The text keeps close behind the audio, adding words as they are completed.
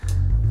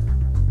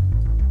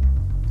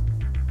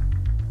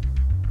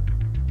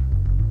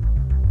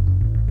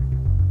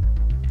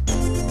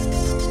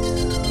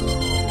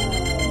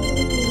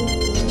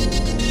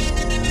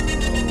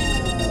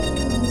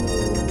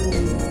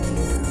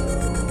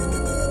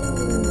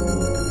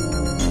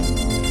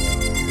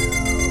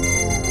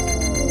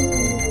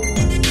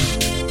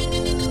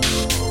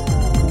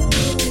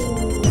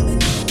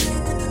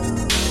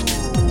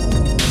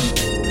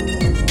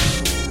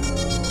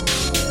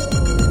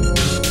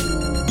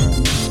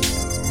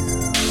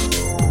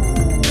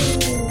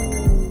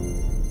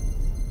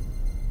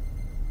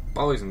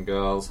Boys and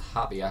girls,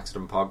 Happy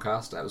Accident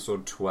Podcast,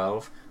 episode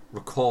 12,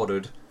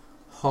 recorded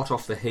hot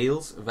off the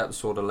heels of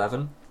episode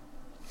 11.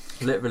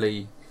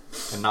 Literally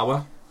an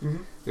hour.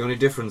 Mm-hmm. The only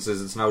difference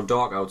is it's now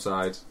dark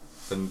outside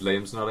and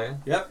Liam's not here.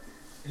 Yep.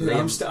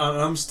 I'm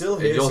still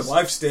here, so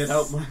I've stayed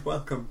out my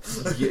welcome.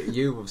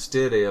 you have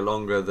stayed here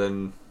longer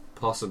than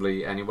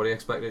possibly anybody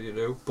expected you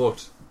to,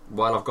 but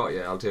while I've got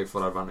you, I'll take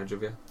full advantage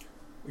of you.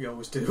 We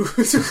always do.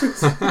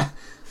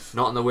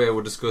 Not in the way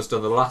we discussed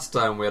on the last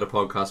time we had a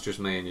podcast, just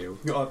me and you.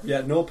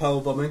 Yeah, no power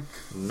bombing.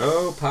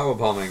 No power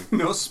bombing.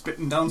 No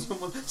spitting down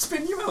someone.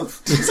 Spit in your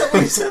mouth. Is that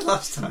what you said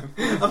last time?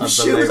 I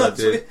sure that's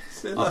what you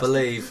said last time. I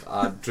believe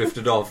I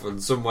drifted off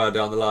and somewhere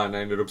down the line I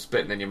ended up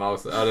spitting in your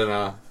mouth. I don't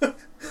know.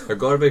 I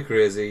got a bit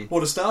crazy.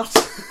 What a start.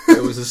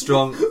 It was a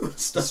strong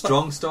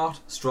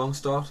start. So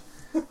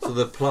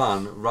the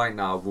plan right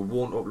now, we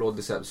won't upload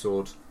this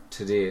episode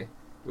today,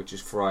 which is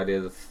Friday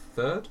the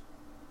 3rd?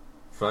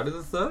 Friday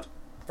the 3rd?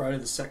 Friday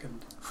the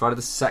 2nd. Friday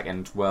the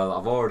 2nd. Well,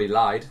 I've already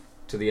lied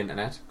to the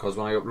internet, because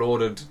when I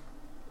uploaded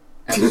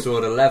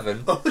episode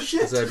 11, oh,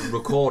 shit. I said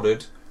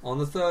recorded on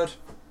the 3rd,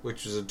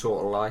 which was a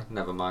total lie.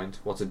 Never mind.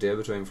 What's a day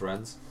between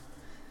friends?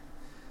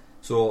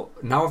 So,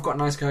 now I've got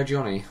nice guy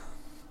Jonny.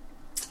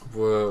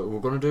 We're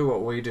going to do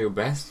what we do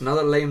best. Now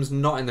that Liam's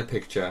not in the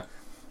picture.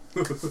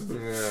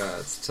 Yeah,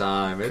 it's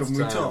time. Can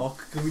we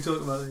talk? Can we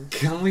talk about it?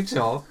 Can we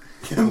talk?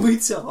 Can we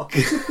talk?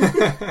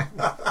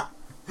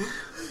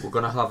 We're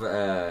going to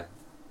have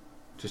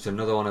just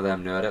another one of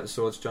them nerd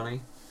episodes, Jonny.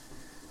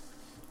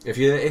 If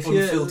you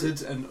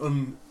unfiltered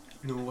and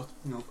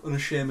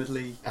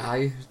unashamedly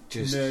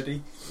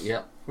nerdy.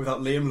 Yep. Without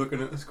Liam looking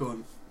at us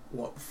going,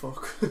 what the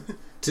fuck?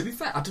 To be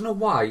fair, I don't know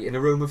why in a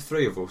room of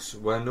three of us,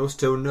 when us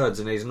two nerds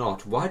and he's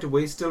not, why do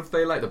we still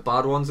feel like the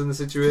bad ones in the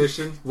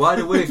situation? Why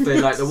do we feel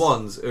like the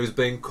ones who's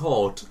being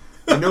caught?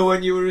 You know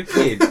when you were a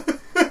kid?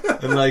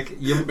 And like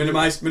you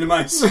minimise. delete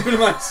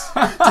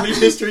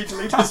history.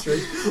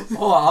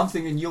 Oh, I'm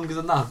thinking younger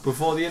than that,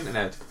 before the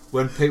internet,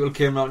 when people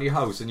came round to your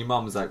house and your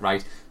mum was like,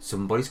 right,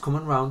 somebody's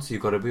coming round, so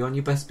you've got to be on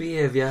your best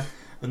behaviour.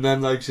 And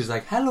then like she's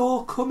like,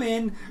 hello, come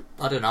in.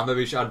 I don't know,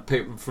 maybe she had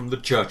people from the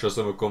church or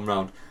something come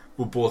round.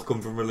 We both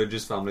come from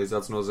religious families,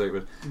 that's no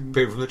secret.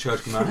 People from the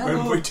church come round,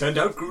 hello. We turned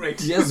out great.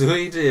 Yes,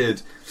 we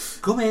did.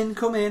 Come in,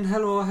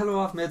 hello,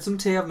 I've made some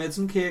tea, I've made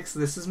some cakes,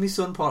 this is my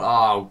son Paul.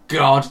 Oh,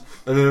 God.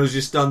 And then I was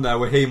just stand there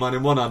with He-Man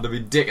in one hand and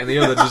my dick in the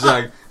other, just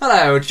like,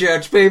 hello,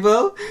 church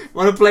people.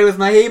 Want to play with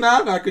my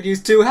He-Man? I could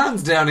use two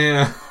hands down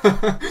here.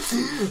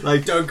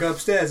 Like, don't go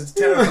upstairs, it's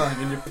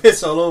terrifying, and you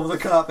piss all over the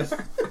carpet.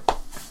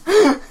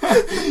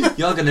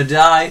 You're gonna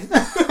die.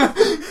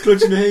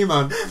 Clutching a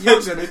He-Man.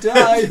 You're gonna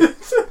die.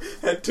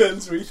 Head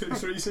turns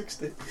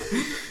 360.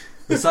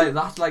 It's like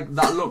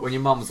that look when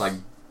your mum's like,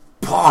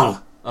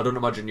 Paul. I don't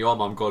imagine your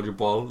mum called you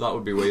Paul. That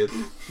would be weird.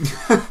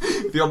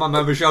 If your mum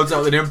ever shouts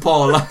out the name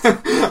Paul,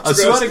 I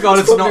swear to God,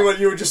 it's probably not. When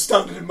you were just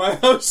standing in my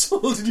house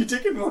holding your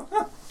dick in one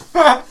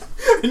hand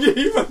and your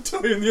He-Man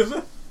toy in the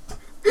other.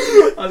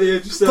 At the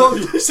age of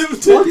 17. You're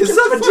 17. What? You're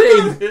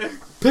 17.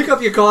 Pick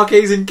up your car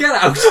keys and get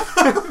out.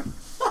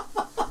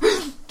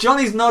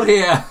 Johnny's not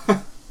here.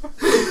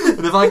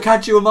 And if I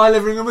catch you in my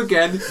living room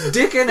again,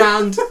 dick in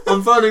hand,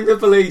 I'm phoning the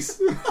police.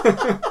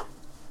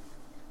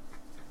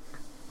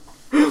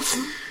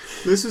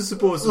 This is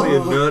supposed to be a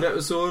nerd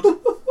episode.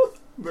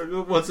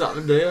 What's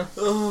happened here?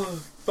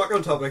 Back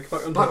on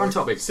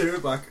topic. Steer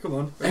it back, come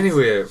on.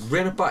 Anyway,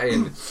 rein it back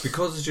in.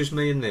 Because it's just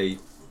me and thee,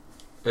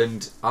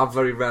 and I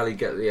very rarely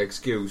get the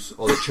excuse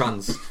or the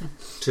chance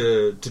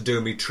to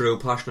do me true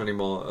passion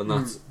anymore, and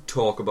that's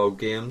talk about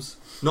games.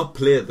 Not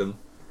play them.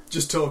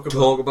 Just talk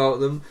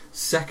about them.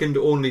 Second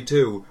only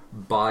to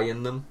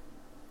buying them.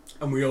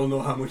 And we all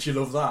know how much you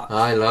love that.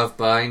 I love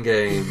buying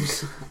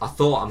games.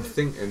 I'm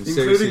thinking including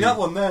seriously, that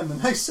one there, the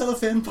nice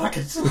cellophane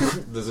packet.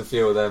 There's a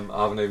few of them.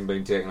 I haven't even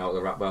been taken out of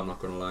the wrapper, I'm not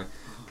going to lie.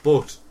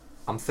 But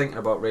I'm thinking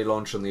about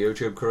relaunching the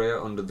YouTube career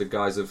under the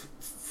guise of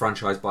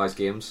Phranchize buys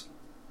games.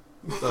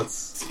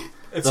 That's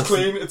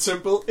clean, it's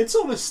simple, it's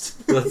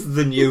honest. That's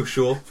the new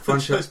show.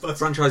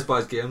 Phranchize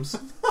buys games.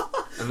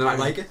 And then I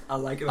like it.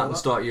 I can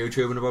start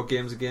YouTubing about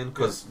games again,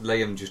 because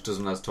Liam just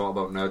doesn't let us talk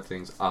about nerd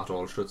things at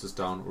all. Shuts us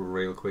down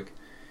real quick.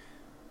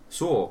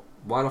 So,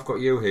 while I've got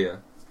you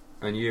here,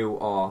 and you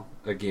are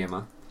a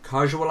gamer,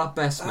 casual at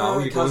best now,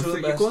 you're going through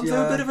a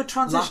bit of a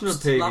transitional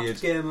period.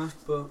 Lapsed gamer,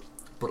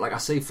 but like I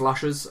see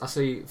flashes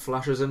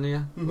in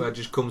here where it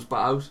just comes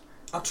back out.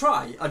 I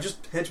try. I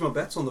just hedge my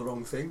bets on the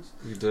wrong things.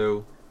 You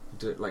do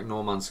like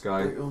No Man's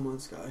Sky. Like No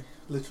Man's Sky.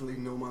 Literally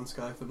No Man's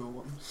Sky for no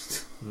one.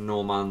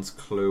 No man's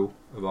clue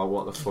about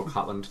what the fuck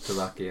happened to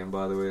that game,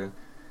 by the way.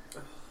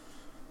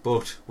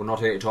 But we're not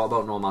here to talk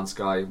about No Man's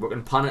Sky. We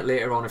can pan it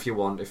later on if you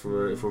want. If we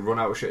run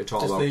out of shit to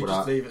talk about,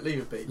 just leave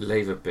it be.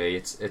 Leave it be.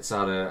 It's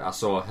at I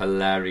saw a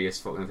hilarious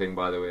fucking thing,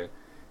 by the way.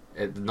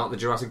 Not the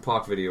Jurassic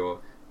Park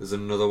video. There's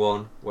another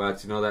one where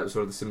it's, you know that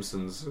episode of The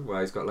Simpsons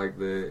where he's got like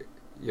the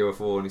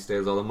UFO and he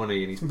steals all the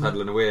money and he's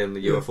peddling away and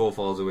the UFO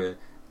falls away.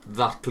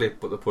 That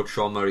clip, but they put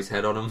Sean Murray's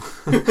head on him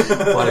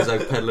while he's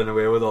like peddling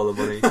away with all the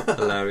money.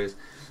 Hilarious.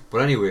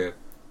 But anyway,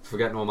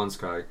 forget No Man's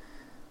Sky.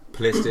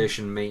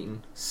 PlayStation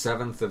meeting,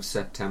 7th of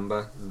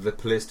September. The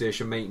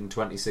PlayStation meeting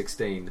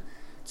 2016.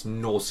 It's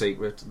no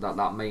secret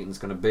that meeting's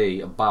going to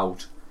be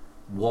about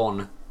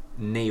 1,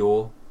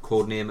 Neo,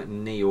 codename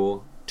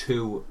Neo,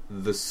 2,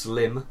 the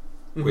Slim,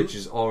 which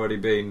has already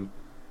been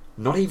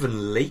not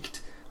even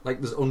leaked.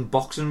 Like, there's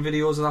unboxing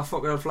videos of that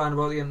fucker flying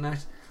about the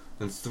internet.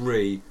 And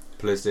 3,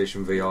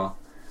 PlayStation VR.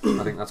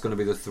 I think that's going to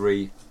be the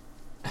 3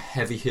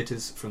 heavy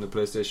hitters from the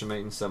PlayStation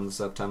meeting, 7th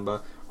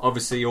September.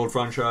 Obviously, old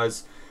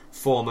Phranchize,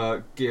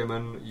 former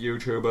gaming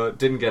YouTuber,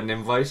 didn't get an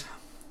invite,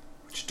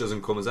 which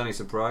doesn't come as any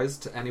surprise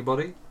to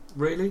anybody,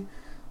 really.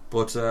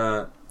 But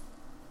I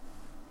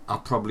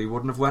probably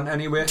wouldn't have went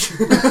anyway.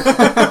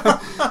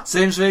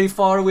 Seems really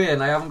far away,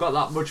 and I haven't got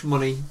that much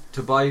money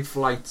to buy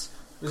flights.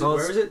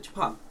 Where is it?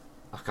 Japan?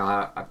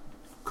 I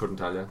couldn't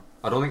tell you.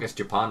 I don't think it's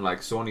Japan.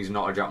 Like, Sony's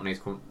not a Japanese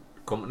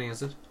company,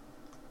 is it?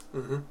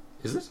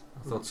 Is it?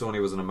 I thought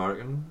Sony was an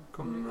American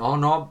company. Oh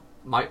no,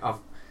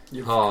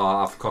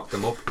 I've cocked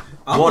them up.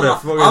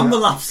 I'm the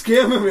lapsed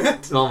gamer,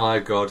 mate. Oh my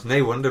god,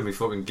 no wonder me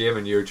fucking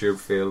gaming YouTube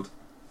failed.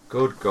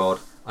 Good god.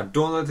 I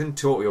don't know it's in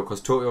Tokyo,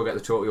 because Tokyo get the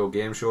Tokyo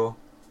Game Show.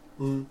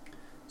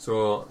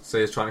 So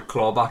he's trying to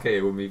claw back at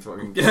you with me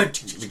fucking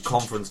me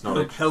conference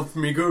knowledge. Help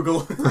me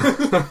Google.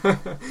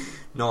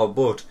 No,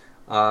 but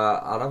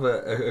I'll have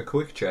a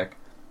quick check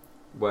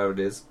where it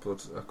is,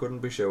 but I couldn't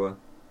be sure.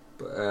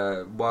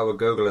 But while we're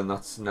googling,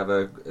 that's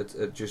never.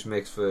 It just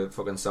makes for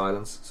fucking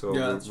silence. So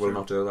we'll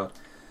not do that.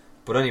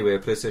 But anyway,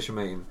 PlayStation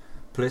meeting,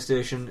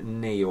 PlayStation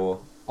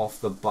Neo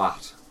off the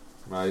bat,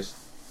 right?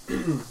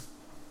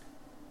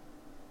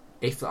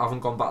 If they haven't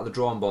gone back to the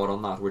drawing board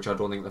on that, which I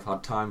don't think they've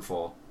had time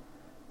for,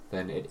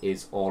 then it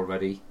is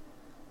already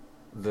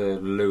the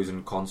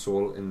losing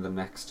console in the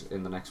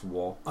next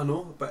war. I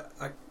know, but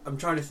I'm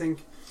trying to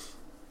think.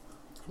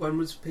 When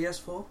was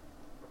PS4?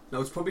 No,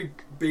 it's probably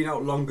been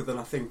out longer than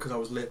I think, because I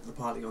was late to the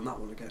party on that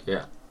one again.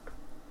 Yeah.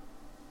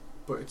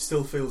 But it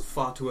still feels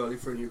far too early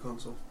for a new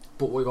console.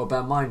 But what you got to bear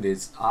in mind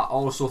is, I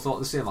also thought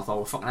the same. I thought,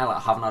 well, fucking hell, I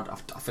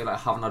feel like I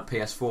haven't had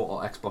PS4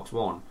 or Xbox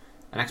One.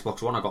 And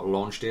Xbox One, I got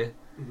launch day.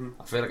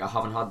 I feel like I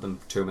haven't had them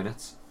 2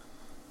 minutes.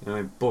 You know what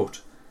I mean?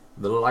 But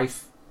the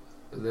life,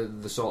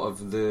 the sort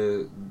of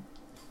the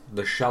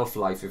shelf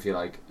life, if you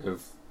like,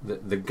 of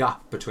the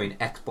gap between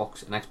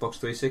Xbox and Xbox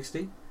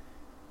 360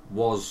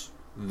 was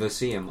the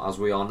same as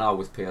we are now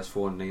with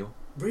PS4 and Neo.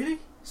 Really?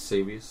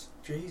 Serious?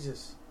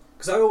 Jesus.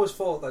 Because I always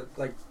thought that,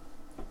 like,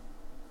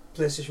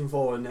 PlayStation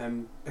 4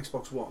 and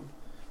Xbox One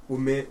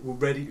were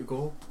ready to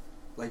go,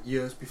 like,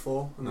 years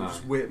before, and they're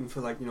just waiting for,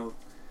 like,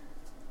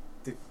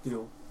 the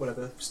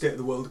whatever state of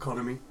the world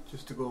economy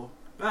just to go.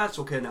 It's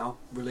okay now.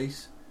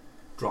 Release.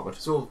 Drop it.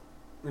 So,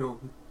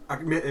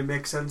 it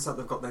makes sense that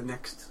they've got their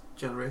next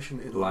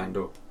generation in lined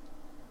up.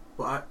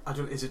 But I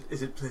don't. Is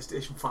it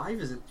PlayStation 5?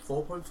 Is it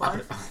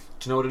 4.5?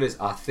 Do you know what it is?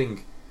 I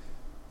think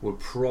we'll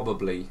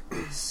probably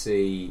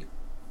see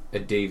a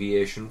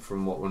deviation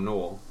from what we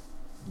know,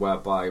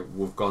 whereby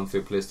we've gone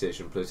through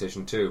PlayStation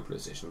 2,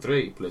 PlayStation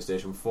 3,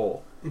 PlayStation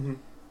 4.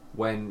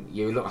 When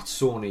you look at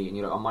Sony and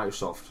you look at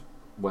Microsoft,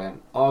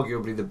 when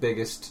arguably the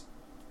biggest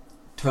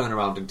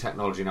turnaround in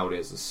technology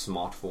nowadays is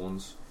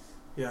smartphones.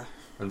 Yeah.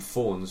 And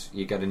phones,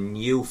 you get a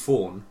new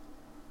phone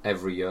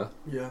every year.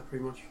 Yeah,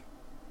 pretty much.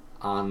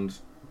 And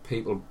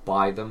people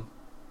buy them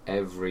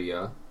every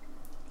year.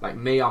 Like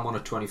me, I'm on a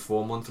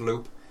 24-month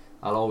loop.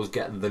 I'll always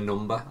get the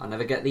number. I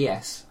never get the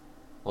S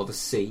or the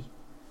C.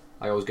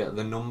 I always get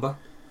the number.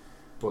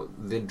 But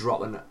they're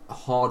dropping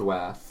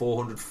hardware,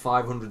 400,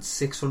 500,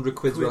 600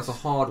 quid's worth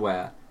of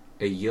hardware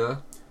a year.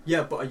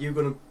 Yeah, but are you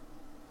going to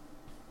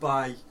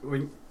buy...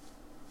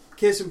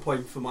 case in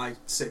point for my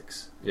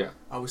 6. Yeah.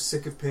 I was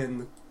sick of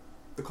paying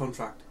the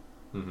contract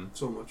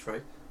so much,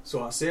 right?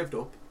 So I saved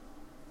up,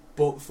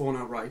 bought the phone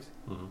outright,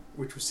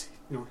 which was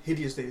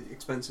hideously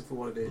expensive for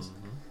what it is,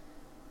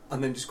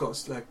 and then just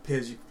got like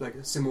pays you like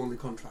a SIM only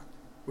contract,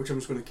 which I'm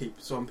just going to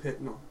keep. So I'm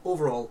paid. No,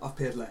 overall I've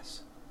paid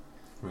less.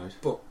 Right.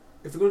 But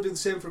if they're going to do the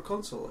same for a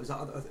console, is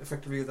that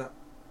effectively that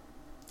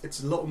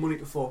it's a lot of money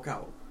to fork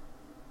out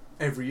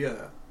every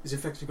year? Is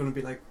effectively going to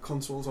be like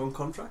consoles on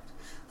contract?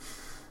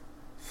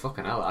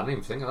 Fucking hell! I didn't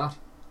even think of that.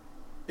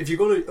 If you're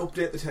going to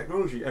update the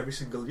technology every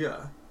single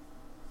year,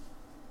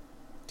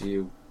 do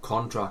you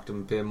contract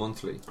and pay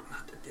monthly?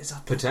 Is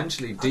that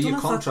potentially? Do you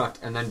contract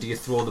and then do you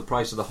throw the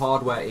price of the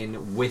hardware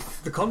in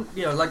with the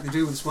like they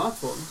do with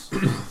smartphones,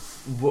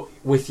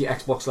 with your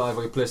Xbox Live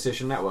or your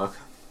PlayStation Network?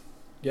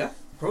 Yeah,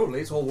 probably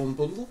it's all one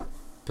bundle.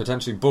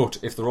 Potentially, but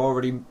if they're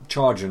already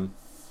charging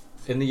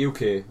in the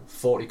UK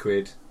 40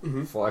 quid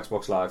for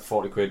Xbox Live,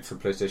 40 quid for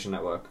PlayStation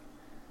Network,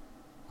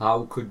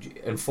 how could you?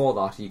 And for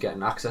that, you're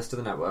getting access to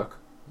the network,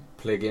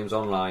 play games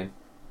online,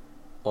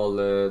 all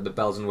the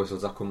bells and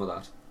whistles that come with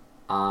that.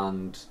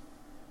 And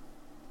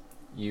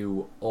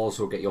you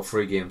also get your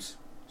free games.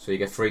 So you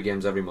get free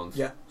games every month.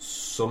 Yeah.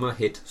 Some are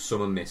hit,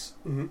 some are miss.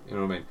 You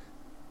know what I mean?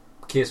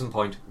 Case in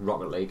point,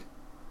 Rocket League.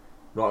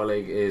 Rocket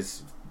League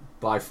is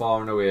by far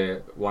and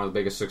away one of the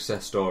biggest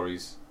success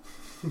stories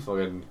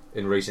fucking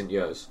in recent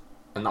years.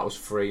 And that was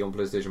free on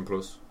PlayStation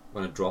Plus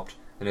when it dropped.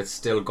 And it's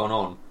still gone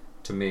on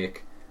to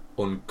make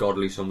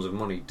ungodly sums of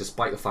money,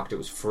 despite the fact it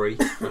was free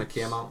when it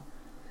came out.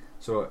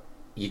 So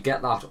you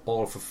get that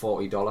all for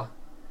 $40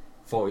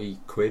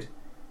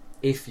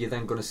 if you're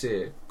then going to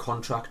say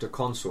contract a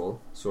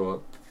console,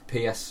 so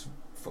PS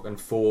fucking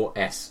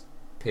 4S,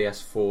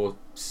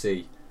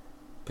 PS4C,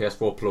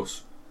 PS4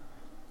 Plus,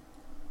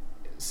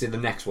 say the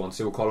next one,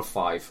 so we'll call it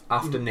 5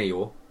 after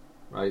Neo,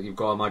 right? You've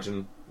got to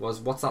imagine,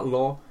 what's that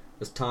law?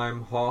 As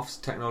time halves,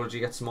 technology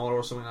gets smaller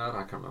or something like that.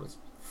 I can't remember.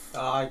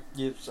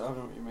 Yes, I don't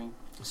know what you mean.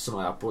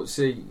 Something like that. But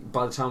see,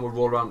 by the time we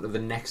roll around to the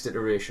next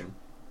iteration,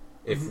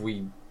 if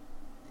we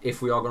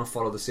are going to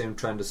follow the same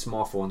trend as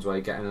smartphones, where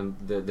you're getting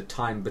the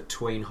time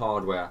between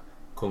hardware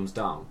comes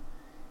down,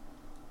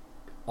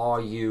 what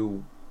are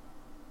you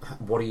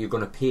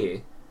going to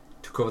pay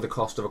to cover the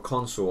cost of a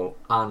console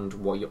and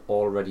what you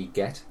already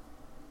get?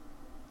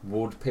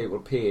 Would people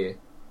pay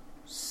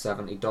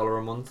 $70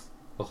 a month,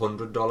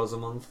 $100 a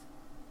month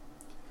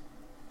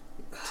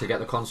to get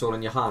the console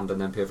in your hand and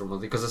then pay for it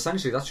monthly? Because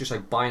essentially that's just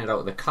like buying it out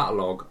of the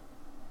catalogue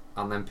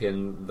and then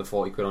paying the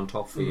 £40 on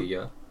top for your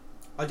year.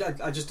 I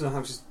just don't know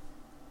how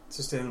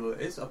sustainable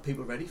it is. Are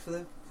people ready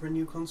for a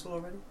new console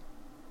already?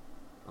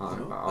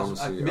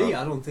 Honestly,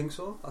 I don't think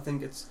so. I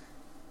think it's,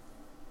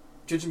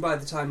 judging by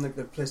the time like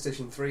the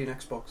PlayStation 3 and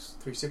Xbox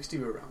 360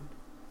 were around,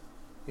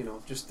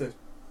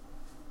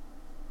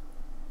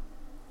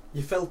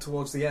 you felt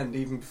towards the end,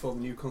 even before the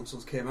new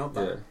consoles came out,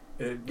 that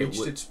it had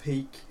reached its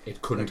peak.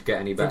 It couldn't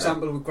get any better. For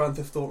example, with Grand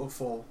Theft Auto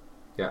 4,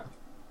 yeah,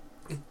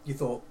 you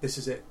thought, this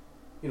is it.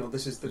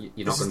 This is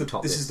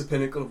the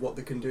pinnacle of what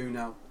they can do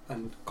now.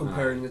 And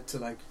comparing it to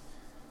like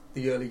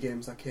the early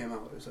games that came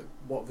out, it was like,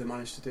 what have they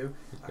managed to do?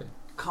 Okay.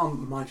 I can't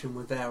imagine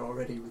we're there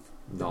already with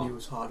the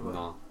newest hardware.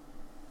 No.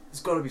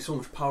 There's got to be so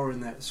much power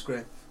in there to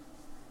scrape.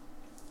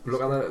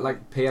 Look at it,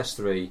 like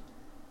PS3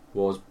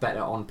 was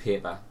better on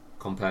paper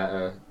compared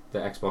to the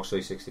Xbox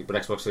 360, but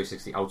Xbox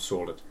 360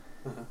 outsold it.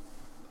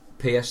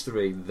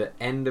 PS3, the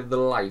end of the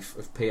life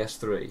of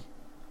PS3,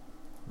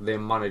 they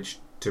managed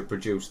to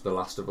produce The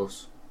Last of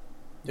Us.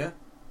 Yeah.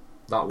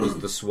 That was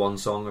the swan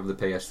song of the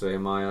PS3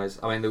 in my eyes.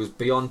 I mean, there was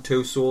Beyond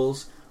Two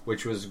Souls,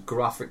 which was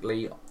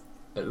graphically,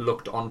 it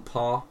looked on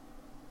par.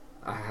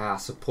 I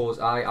suppose,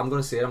 I'm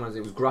going to say it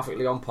was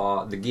graphically on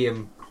par. The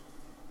game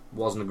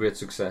wasn't a great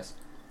success,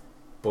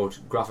 but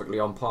graphically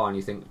on par, and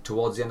you think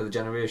towards the end of the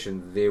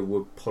generation they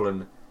were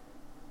pulling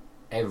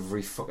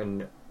every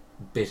fucking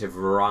bit of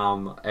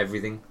RAM,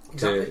 everything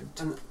to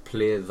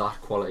play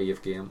that quality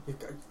of game.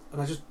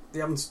 And they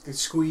haven't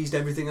squeezed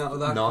everything out of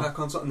that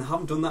console, and they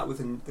haven't done that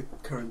within the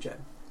current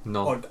gen.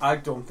 No, or I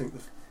don't think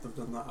they've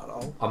done that at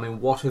all. I mean,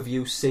 what have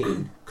you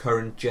seen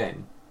current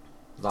gen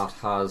that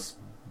has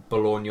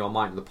blown your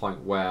mind to the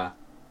point where,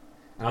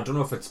 and I don't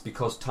know if it's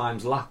because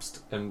time's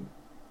lapsed and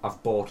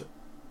I've bought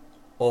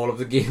all of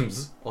the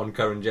games on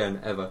current gen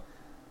ever,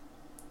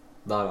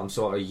 that I'm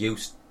sort of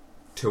used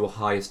to a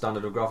higher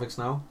standard of graphics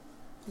now.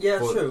 Yeah,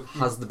 but true.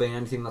 Has there been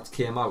anything that's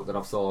came out that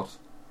I've thought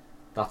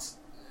that's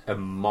a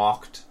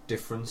marked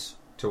difference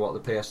to what the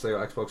PS3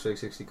 or Xbox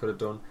 360 could have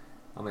done?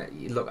 I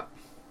mean, look,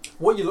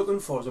 what you're looking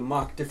for is a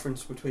marked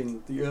difference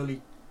between the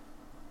early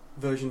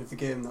version of the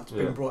game that's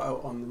been brought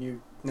out on the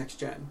new next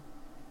gen.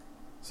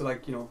 So,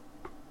 like,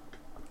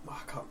 I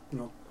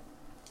can't,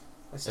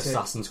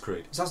 Assassin's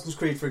Creed,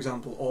 for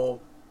example, or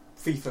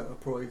FIFA or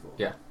Pro Evo.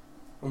 Yeah.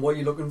 And what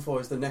you're looking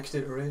for is the next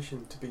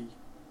iteration to be,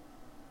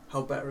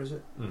 how better is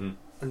it? Mm-hmm.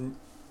 And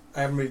I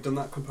haven't really done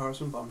that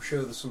comparison, but I'm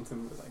sure there's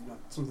something with, like,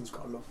 something's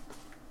got to look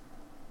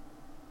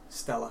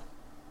stellar.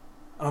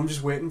 And I'm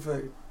just waiting for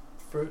it.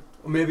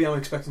 Or maybe I'm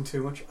expecting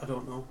too much. I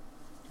don't know.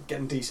 I'm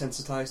getting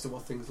desensitised to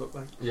what things look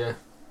like. Yeah.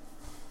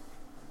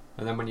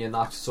 And then when you're in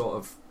that sort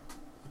of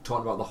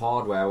talking about the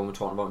hardware, when we're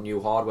talking about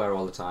new hardware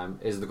all the time,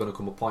 is there going to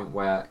come a point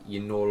where you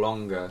no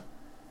longer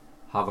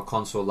have a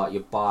console that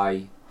you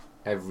buy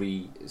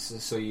every...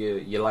 So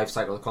your life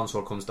cycle of the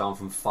console comes down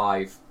from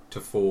 5 to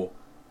 4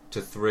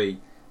 to 3.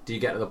 Do you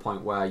get to the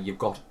point where you've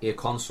got a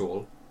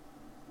console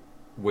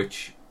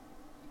which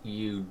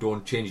you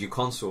don't change your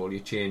console, you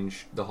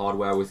change the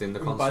hardware within the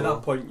console? By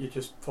that point, you're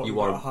just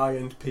a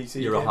high-end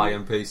PC. You're a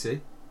high-end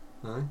PC.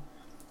 Right?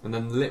 And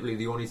then literally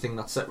the only thing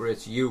that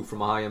separates you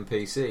from a high-end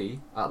PC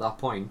at that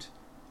point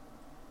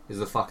is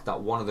the fact that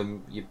one of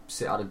them you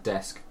sit at a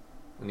desk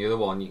and the other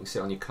one you can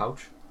sit on your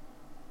couch.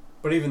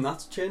 But even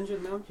that's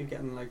changing now. You're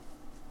getting like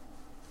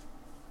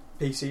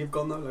PC you've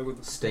gone now, like with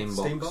the Steam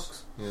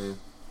box. Yeah.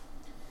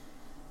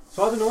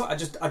 So I don't know.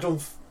 I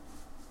don't.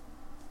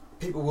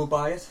 People will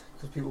buy it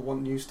because people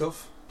want new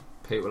stuff.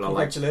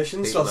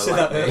 Congratulations! I'll say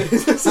that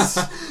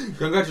early.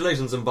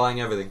 Congratulations on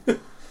buying everything.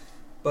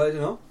 But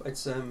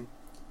it's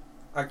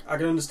I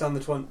can understand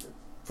the one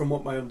from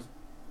what my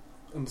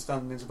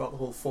understanding is about the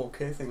whole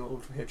 4K thing or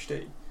Ultra HD.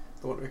 They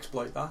want to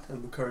exploit that,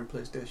 and the current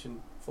PlayStation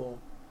 4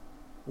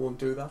 won't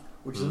do that,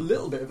 which is a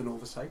little bit of an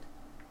oversight.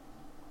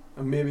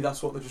 And maybe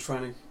that's what they're just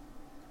trying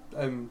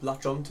to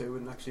latch onto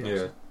and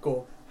actually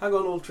go, hang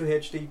on, Ultra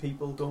HD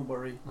people, don't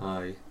worry.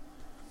 Aye.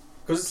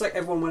 Because it's like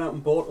everyone went out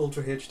and bought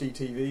Ultra HD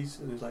TVs,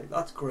 and it's like,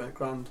 that's great,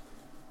 grand.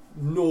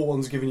 no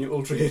one's giving you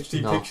Ultra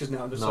HD pictures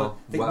now. Just I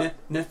think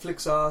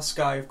Netflix or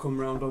Sky have come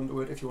around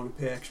onto it if you want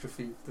to pay extra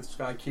fee, the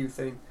Sky Q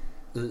thing.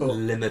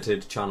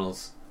 Limited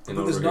channels in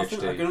Ultra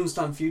HD. I can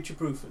understand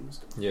future-proofing and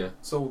stuff. Yeah.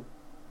 So,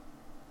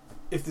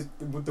 if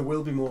there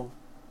will be more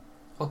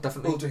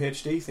definitely Ultra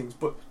HD things,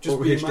 but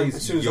just be in mind,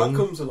 as soon as that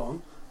comes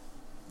along,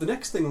 the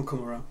next thing will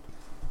come around.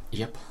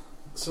 Yep.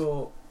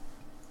 So,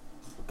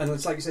 and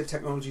it's like you said,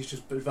 technology is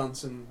just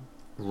advancing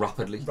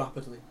rapidly.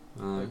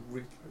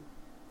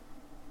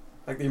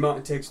 Like the amount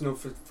it takes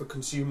for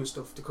consumer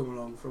stuff to come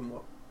along from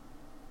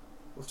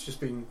what's just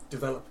been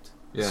developed.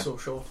 Yeah. So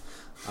short.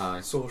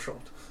 So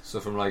short. So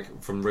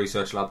from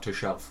research lab to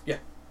shelf. Yeah.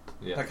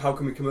 Like how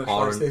can we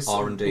commercialise this?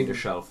 R&D to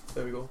shelf.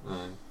 There we go.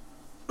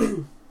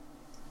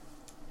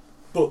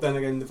 But then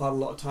again, they've had a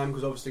lot of time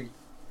because obviously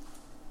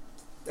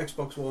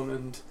Xbox One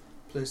and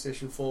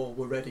PlayStation 4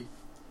 were ready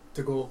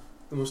to go.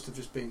 They must have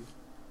just been,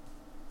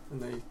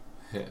 and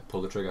they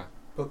pull the trigger.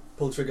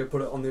 Pull the trigger,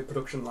 put it on the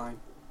production line.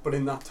 But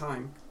in that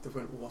time, they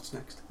went, well, what's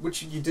next?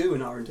 Which you do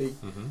in R&D,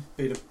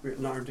 being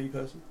an R&D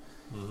person.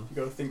 You've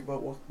got to think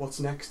about what's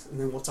next and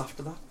then what's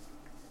after that.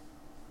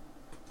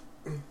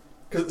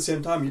 Because at the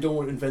same time, you don't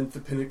want to invent the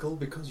pinnacle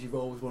because you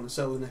always want to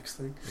sell the next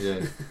thing.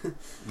 Yeah.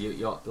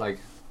 You're like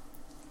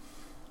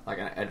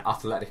an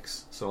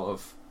athletics sort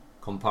of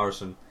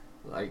comparison.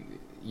 Like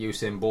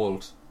Usain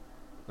Bolt,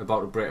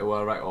 about to break a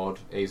world record,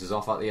 eases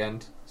off at the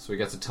end, so he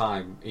gets a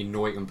time he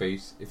know he can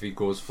beat if he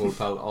goes full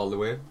pelt all the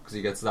way, because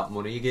he gets that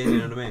money again, you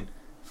know what I mean,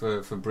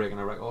 for breaking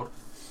a record.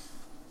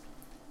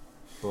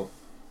 But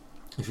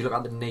if you look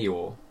at the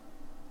Neo,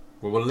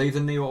 we'll leave the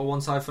Neo to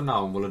one side for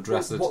now, and we'll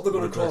address it. What they're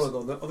going to call it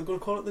though? Are they going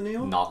to call it the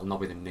Neo? No, not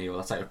with the Neo.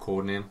 That's like a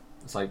code name.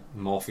 It's like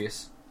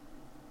Morpheus.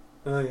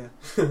 Oh yeah.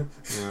 You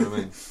know what I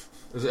mean?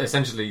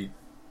 Essentially,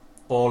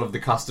 all of the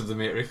cast of the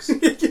Matrix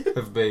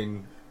have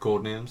been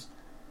code names.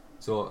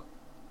 So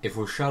if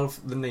we shelve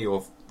the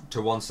Neo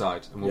to one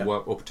side and we'll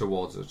work up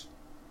towards it,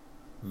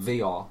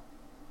 VR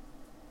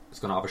is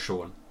going to have a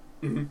showing.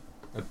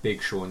 A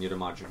big showing, you'd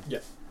imagine. Yeah.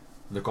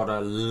 They've got to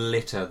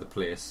litter the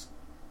place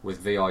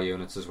with VR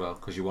units as well,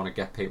 because you want to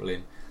get people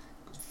in.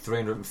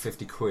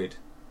 350 quid,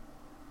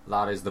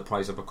 that is the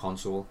price of a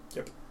console.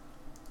 Yep.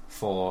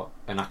 For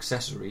an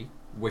accessory,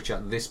 which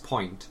at this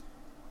point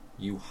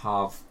you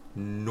have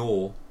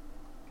no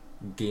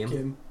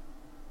game.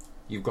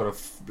 You've got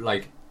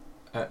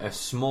a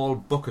small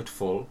bucket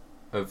full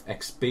of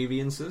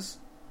experiences.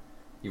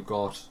 You've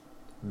got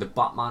the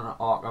Batman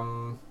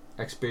Arkham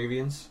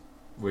experience,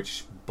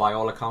 which by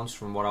all accounts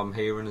from what I'm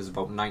hearing is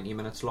about 90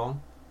 minutes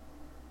long.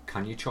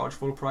 Can you charge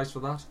full price for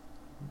that?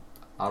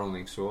 I don't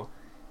think so.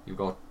 You've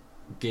got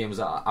games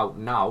that are out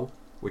now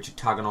which are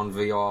tagging on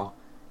VR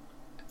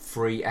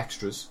free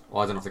extras,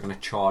 or I don't know if they're going to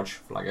charge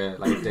for like a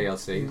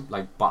DLC.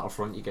 Like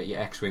Battlefront, you get your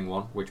X-Wing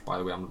one, which by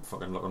the way I'm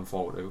fucking looking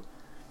forward to.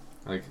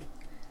 Like,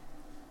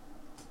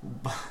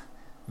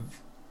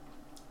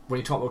 when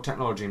you talk about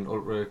technology and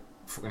ultra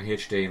fucking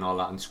HD and all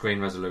that and screen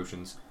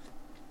resolutions,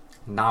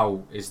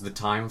 now is the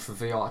time for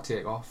VR to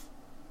take off.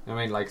 I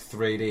mean, like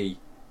 3D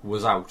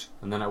was out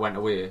and then it went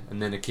away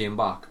and then it came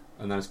back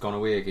and then it's gone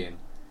away again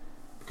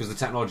because the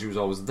technology was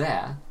always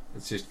there.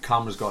 It's just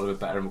cameras got a little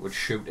bit better and it would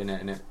shoot in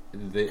it, and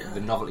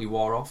the novelty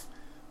wore off.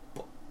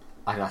 But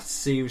I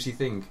seriously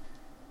think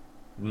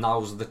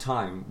now's the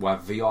time where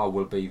VR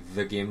will be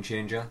the game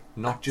changer,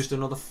 not just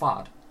another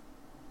fad.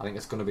 I think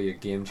it's going to be a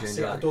game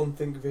changer. I don't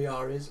think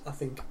VR is. I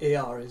think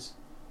AR is.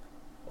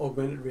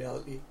 Augmented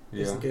reality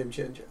is the game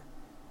changer.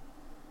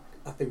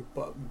 I think,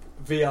 but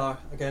VR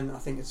again, I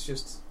think it's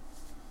just.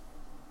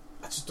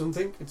 I just don't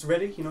think it's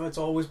ready. You know, it's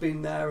always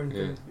been there and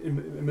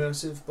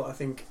immersive, but I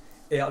think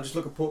just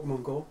look at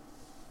Pokemon Go.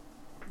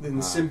 In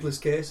the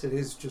simplest case, it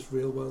is just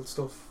real world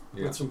stuff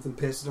with something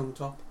pasted on the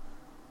top,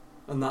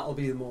 and that'll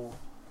be the more.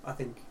 I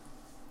think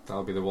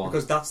that'll be the one,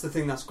 because that's the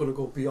thing that's going to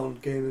go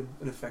beyond gaming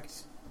and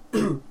affect.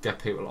 Get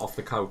people off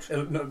the couch.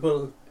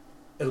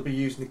 It'll be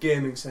used in a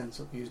gaming sense.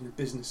 It'll be used in a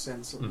business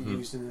sense. It'll be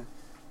used in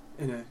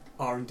a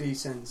R&D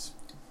sense.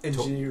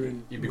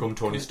 Engineering. You become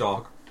Tony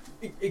Stark.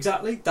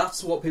 Exactly.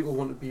 That's what people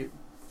want to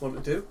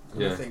do.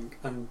 I think,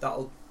 and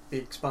that'll be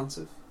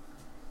expansive.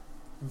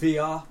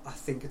 VR, I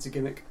think it's a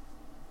gimmick.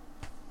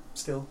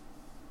 Still,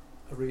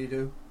 I really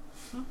do.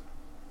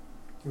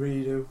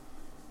 Really do.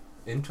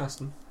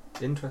 Interesting.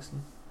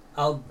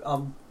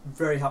 I'm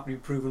very happy to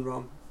be proven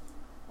wrong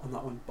on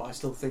that one, but I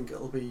still think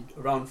it'll be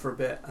around for a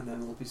bit and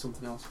then it'll be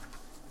something else.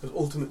 Because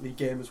ultimately,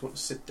 gamers want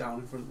to sit down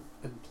in front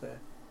and play.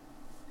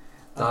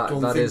 I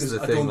don't think there's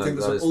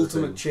an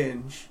ultimate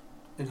change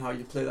in how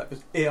you play that,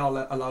 because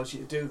AR allows you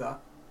to do that.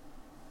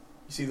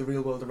 You see the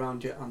real world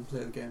around you and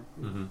play the game.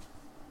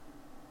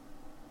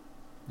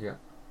 Yeah.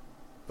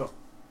 But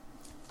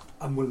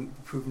I'm willing to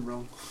be proven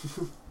wrong.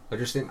 I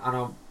just think, I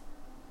know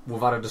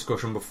we've had a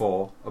discussion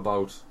before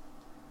about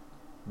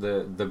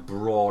the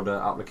broader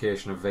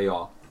application of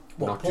VR.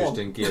 Not porn? Just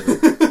in gaming.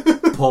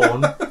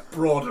 Porn.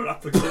 Broader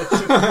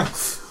application.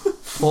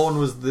 Porn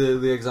was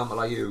the example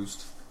I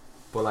used.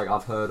 But like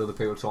I've heard other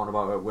people talking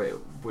about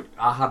it.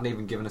 I hadn't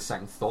even given a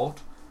second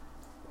thought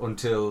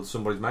until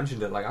somebody's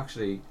mentioned it. Like,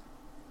 actually,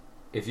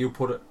 if you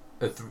put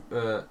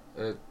a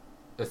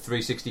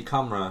 360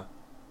 camera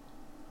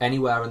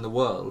anywhere in the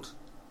world,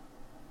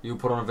 you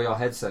put on a VR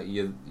headset,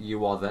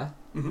 you are there.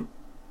 Mm-hmm.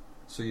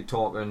 So you're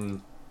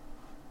talking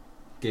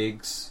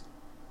gigs,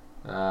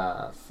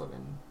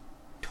 fucking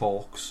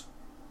talks,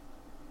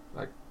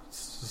 like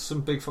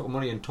some big fucking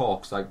money in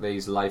talks, like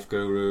these life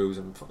gurus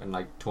and fucking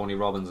like Tony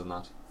Robbins and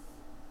that.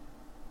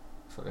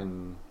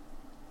 Fucking,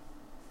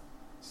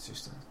 it's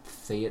just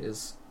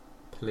theatres,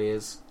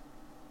 plays.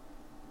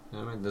 You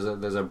know what I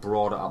mean? There's a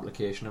broader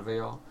application of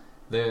VR.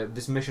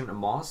 This mission to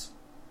Mars,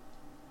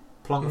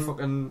 plonk a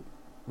fucking,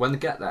 when they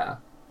get there,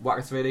 whack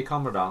a 3D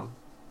camera down,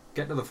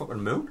 get to the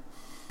fucking moon,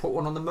 put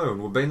one on the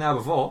moon. We've been there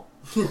before.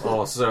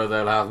 Oh, so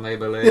they'll have me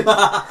believe.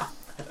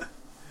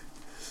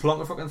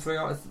 Plonk a fucking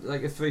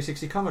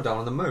 360 camera down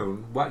on the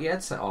moon, whack your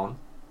headset on,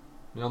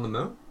 you're on the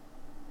moon.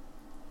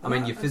 I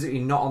mean, you're physically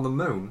not on the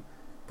moon,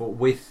 but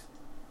with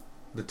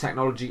the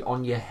technology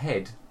on your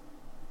head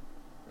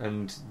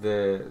and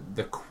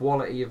the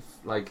quality of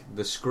like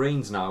the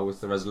screens now with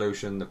the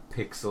resolution, the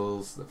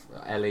pixels, the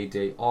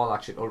LED, all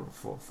that shit,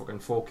 fucking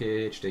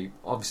 4K HD.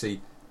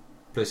 Obviously,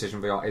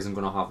 PlayStation VR isn't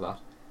going to have that,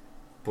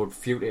 but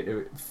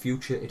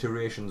future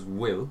iterations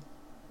will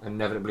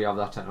inevitably have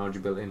that technology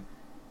built in.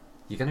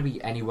 You're going to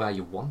be anywhere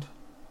you want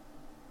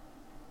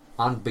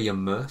and be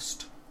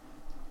immersed.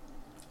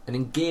 And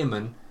in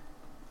gaming,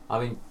 I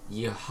mean,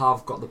 you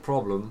have got the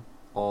problem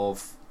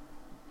of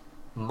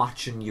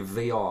matching your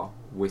VR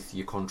with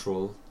your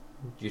control,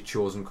 your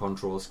chosen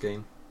control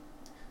scheme,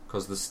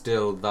 because there's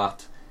still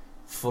that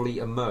fully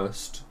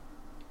immersed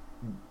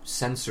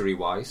sensory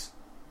wise,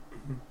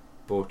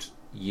 but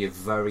you're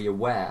very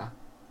aware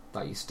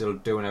that you're still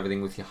doing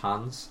everything with your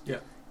hands. Yeah.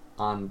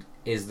 And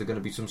is there going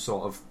to be some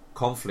sort of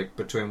conflict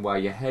between where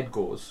your head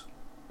goes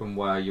and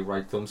where your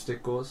right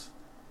thumbstick goes?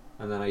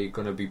 And then are you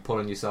going to be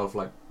pulling yourself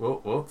like,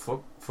 oh,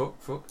 fuck,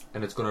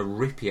 and it's going to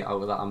rip you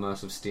out of that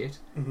immersive state?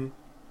 Mm-hmm.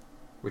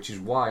 Which is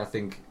why I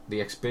think the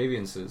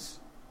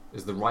experiences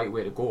is the right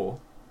way to go,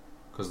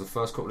 because the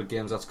first couple of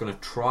games that's going to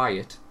try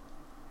it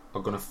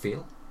are going to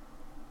fail.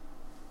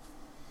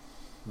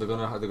 They're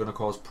going to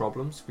cause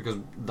problems because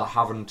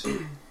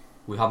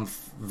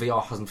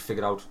VR hasn't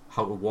figured out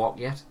how to walk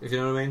yet. If you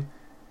know what I mean,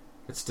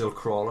 it's still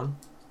crawling.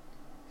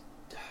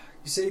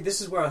 You see,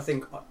 this is where I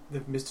think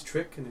they've missed a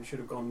trick, and it should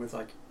have gone with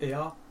like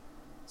AR.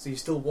 So you're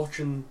still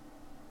playing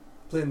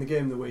the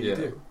game the way you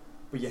do,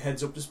 but your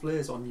heads-up display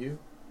is on you.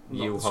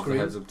 You have the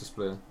heads-up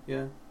display.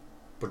 Yeah.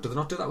 But do they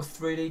not do that with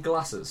 3D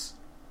glasses?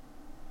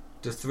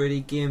 Does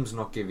 3D games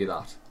not give you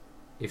that?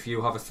 If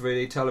you have a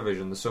 3D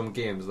television, there's some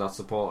games that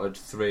supported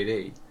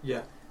 3D.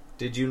 Yeah.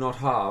 Did you not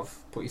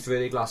put your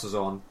 3D glasses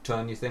on,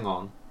 turn your thing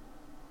on,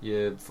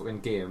 your fucking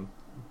game,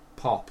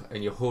 pop,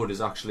 and your HUD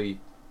is actually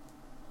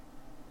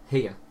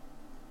here?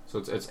 So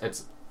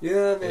it's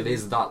yeah, maybe. It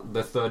is that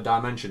the third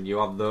dimension. You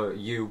have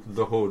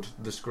the HUD,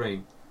 the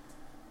screen.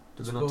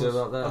 Did they not do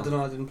that there? I don't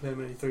know, I didn't play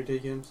many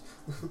 3D games.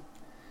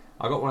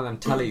 I got one of them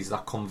tellies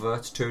that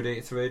converts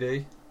 2D to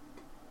 3D.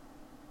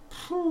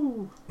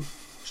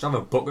 Just have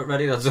a bucket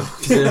ready, that's all.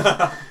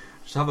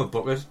 Just have a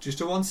bucket, just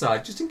to one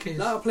side, just in case.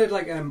 No, I played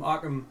like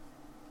Arkham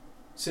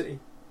City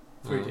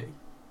 3D,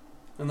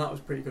 and that was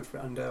pretty good for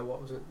it. And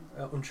what was it?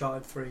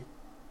 Uncharted 3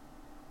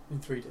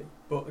 in 3D.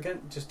 But again,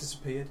 it just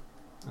disappeared.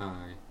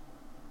 Aye.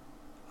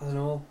 I don't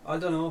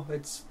know.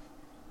 It's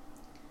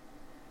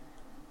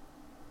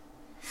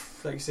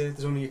like you say,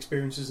 there's only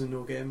experiences and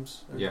no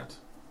games. And yeah.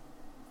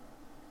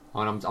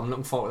 And I'm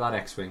looking forward to that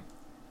X-Wing.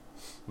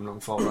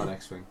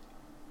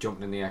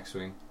 Jumping in the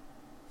X-Wing,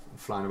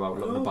 flying about,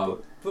 looking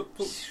about,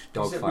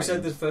 dogfighting. We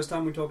said this first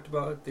time we talked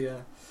about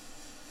it.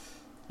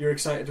 You're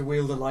excited to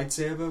wield a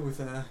lightsaber with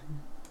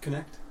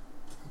Kinect.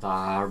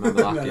 I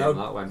remember that game.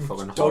 That went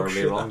fucking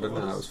horribly wrong, didn't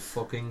it? That was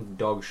fucking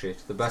dog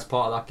shit. The best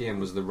part of that game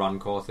was the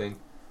Rancor thing,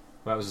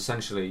 where it was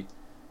essentially,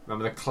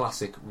 remember the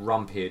classic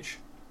Rampage,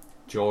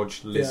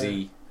 George,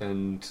 Lizzie,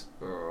 and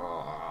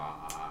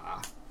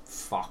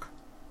fuck.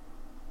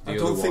 I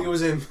don't think it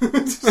was him.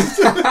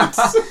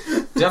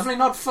 Definitely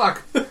not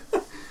fuck.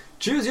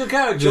 Choose your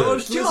character.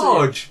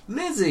 George,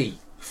 Lizzie,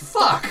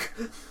 fuck.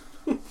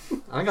 I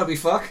think I'll be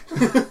fuck.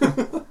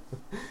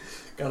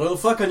 Got a little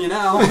fuck on you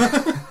now.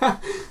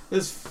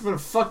 This gonna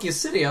fuck your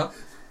city up.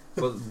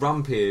 But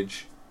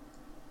Rampage,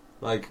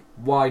 like,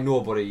 why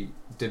nobody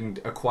didn't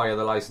acquire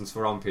the license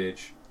for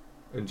Rampage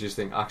and just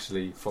think,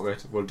 actually, fuck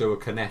it, we'll do a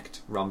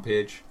Connect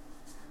Rampage.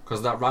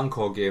 Because that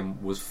Rancor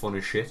game was fun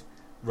as shit.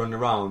 Running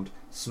around,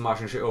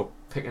 smashing shit up,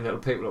 picking little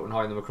people up and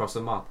hiding them across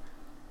the map.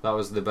 That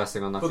was the best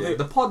thing on that game.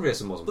 The pod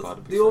racing wasn't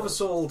bad. They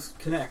oversold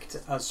Connect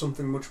as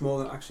something much more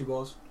than it actually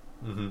was.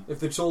 Mm-hmm. If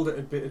they'd sold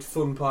it at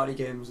fun party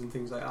games and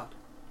things like that,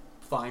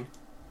 fine,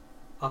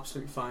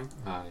 absolutely fine.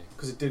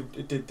 Because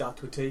it did that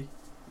to a T,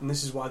 and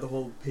this is why the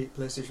whole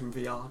PlayStation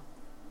VR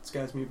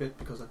scares me a bit,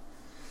 because I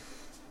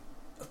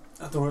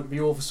don't want it to be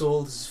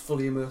oversold as a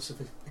fully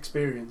immersive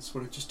experience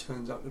when it just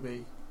turns out to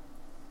be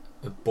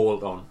a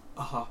bolt-on.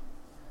 Aha.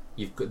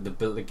 You've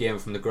built the game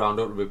from the ground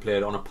up to be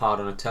played on a pad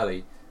on a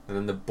telly, and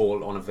then they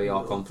bolt on a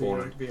VR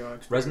component.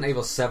 Resident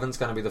Evil 7 is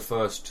going to be the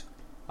first.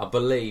 I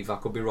believe, I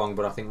could be wrong,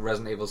 but I think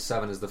Resident Evil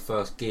 7 is the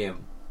first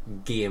game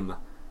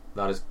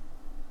that is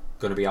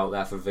going to be out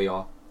there for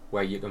VR,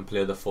 where you can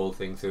play the full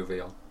thing through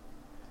VR.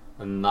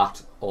 And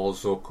that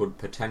also could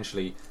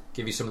potentially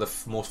give you some of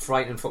the most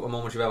frightening fucking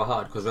moments you've ever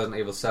had, because Resident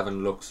Evil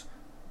 7 looks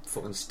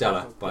fucking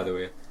stellar, by the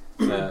way.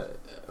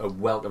 A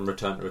welcome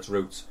return to its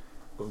roots.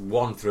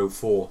 1 through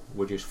 4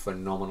 were just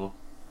phenomenal.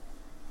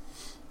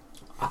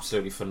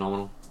 Absolutely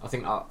phenomenal. I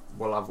think I've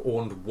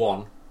owned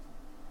 1.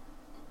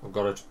 I've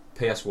got a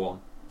PS1.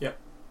 Yep.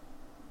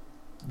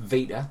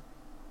 Vita.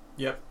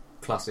 Yep.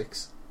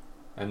 Classics.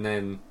 And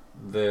then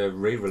the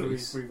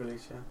re-release.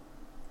 Re-release, yeah.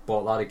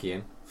 Bought that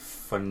again.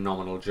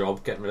 Phenomenal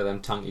job getting rid of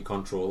them tanky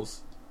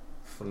controls.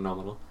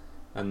 Phenomenal.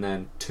 And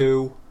then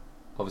 2,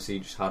 obviously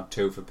you just had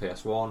 2 for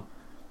PS1.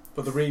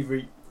 But the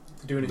redoing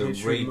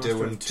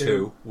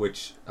 2,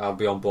 which I'll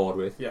be on board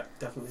with. Yeah,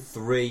 definitely.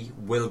 3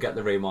 will get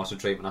the remastered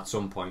treatment at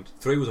some point.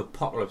 3 was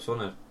Apocalypse,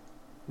 wasn't it?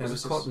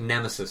 Nemesis. Was it called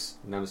Nemesis?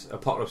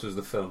 Apocalypse was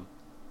the film.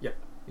 Yep.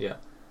 Yeah.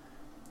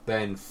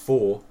 Then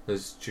 4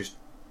 has just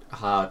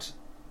had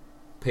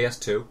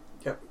PS2.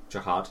 Yep. Which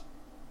I had.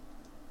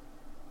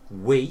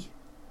 Wii.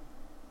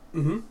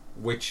 Mm-hmm.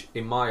 Which,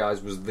 in my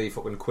eyes, was the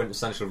fucking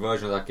quintessential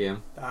version of that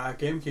game.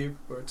 GameCube,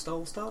 where it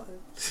all started.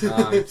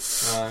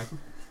 Aye.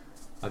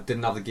 I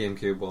didn't have the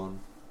GameCube one,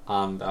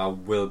 and I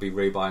will be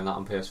rebuying that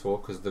on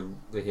PS4 because the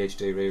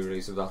HD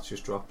re-release of that's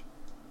just dropped.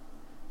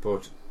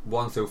 But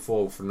 1 through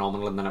 4 were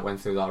phenomenal, and then it went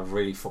through that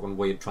really fucking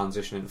weird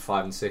transition into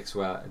 5 and 6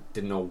 where I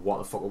didn't know what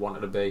the fuck I wanted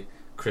to be.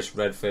 Chris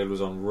Redfield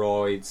was on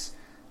roids,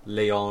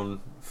 Leon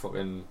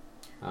fucking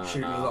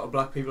shooting a lot of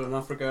black people in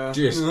Africa,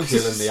 just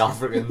killing the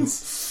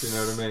Africans. You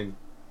know what I mean?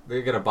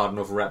 They get a bad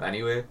enough rep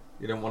anyway.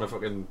 You don't want to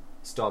fucking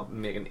start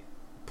making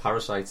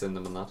parasites in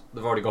them and that.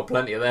 They've already got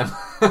plenty of them.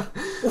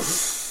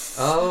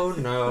 Oh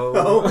no.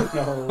 Oh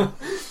no.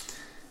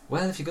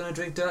 Well, if you're going to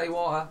drink dirty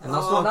water, and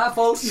that's not their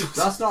fault,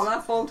 that's not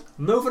their fault.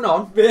 Moving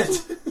on.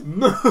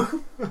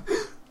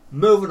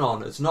 Moving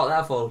on, it's not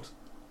their fault.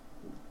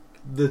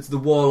 It's the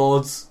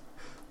warlords.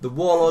 The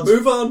warlords.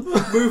 Move on.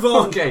 Move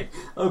on.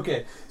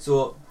 Okay.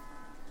 So,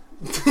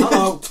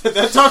 hello.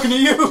 They're talking to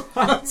you.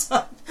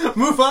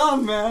 Move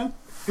on, man.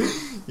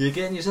 You're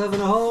getting yourself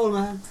in a hole,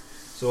 man.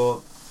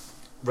 So,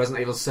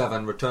 Resident Evil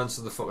 7 returns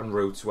to the fucking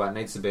roots where it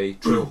needs to be.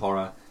 True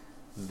horror.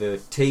 The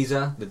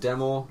teaser, the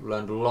demo,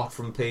 learned a lot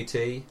from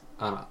PT,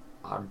 and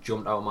I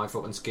jumped out of my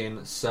fucking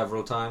skin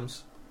several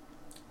times.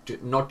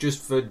 Not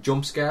just for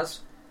jump scares,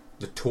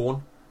 the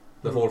tone,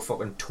 the whole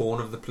fucking tone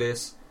of the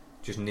place,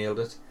 just nailed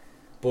it.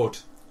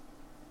 But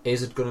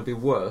is it going to be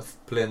worth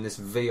playing this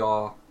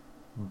VR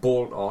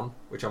bolt on,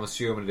 which I'm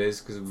assuming it is,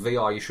 because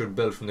VR you should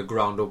build from the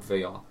ground up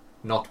VR,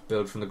 not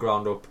build from the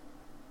ground up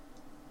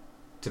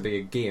to be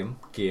a game,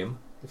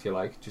 if you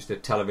like, just a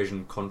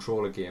television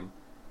controller game.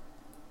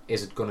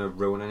 Is it going to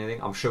ruin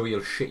anything? I'm sure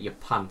you'll shit your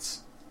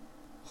pants.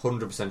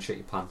 100% shit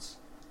your pants.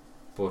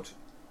 But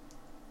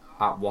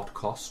at what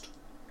cost?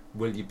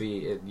 Will you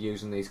be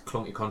using these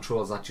clunky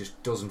controls that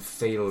just doesn't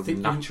feel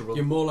natural?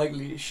 You're more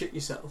likely to shit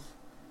yourself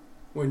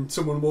when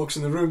someone walks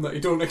in the room that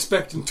you don't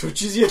expect and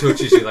touches you.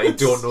 Touches you like you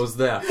don't know is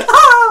there.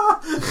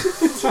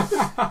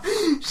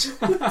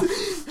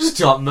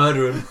 Start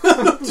murdering.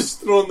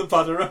 Just throwing the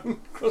pad around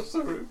across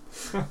the room.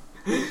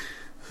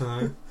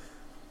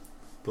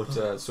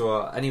 But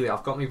so anyway,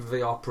 I've got my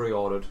VR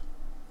pre-ordered.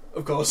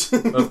 Of course.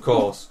 Of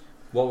course.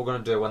 What we're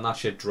going to do when that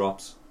shit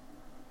drops,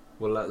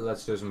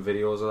 let's do some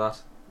videos of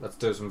that. Let's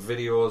do some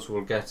videos.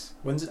 We'll get...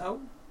 When's it out?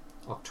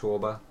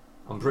 October.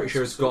 I'm pretty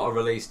sure it's got a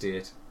release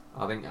date.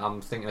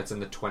 I'm thinking it's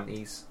in the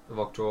 20s of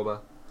October.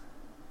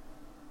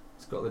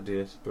 It's got the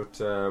date. But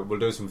we'll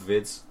do some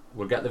vids.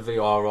 We'll get the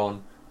VR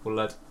on. We'll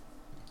let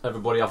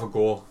everybody have a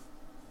go.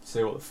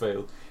 See what they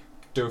feel.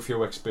 Do a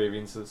few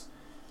experiences.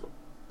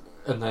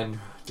 And then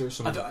do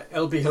some...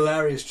 It'll be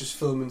hilarious just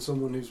filming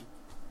someone who's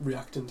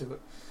reacting to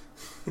it.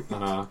 I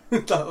know.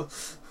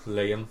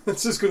 Liam.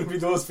 It's just going to be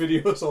those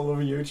videos all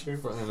over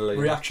YouTube.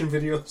 Reaction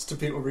videos to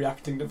people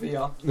reacting to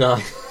VR. No.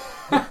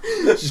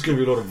 It's just going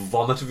to be a lot of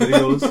vomit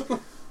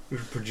videos.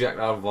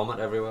 Projectile vomit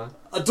everywhere.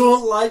 I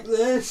don't like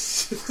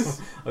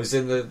this. I've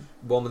seen the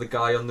one with the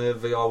guy on the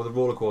VR with a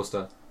roller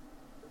coaster.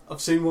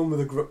 I've seen one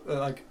with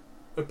a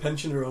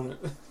pensioner on it.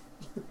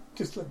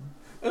 Just like...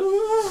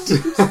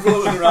 just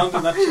rolling around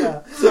in that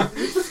chair.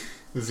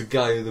 There's a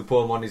guy, the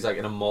poor man, he's like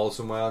in a mall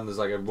somewhere, and there's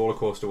like a roller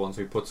coaster one,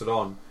 so he puts it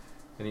on,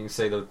 and you can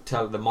see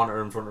the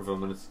monitor in front of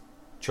him, and it's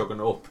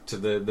chugging up to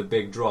the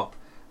big drop,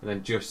 and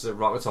then just as it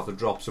rockets off the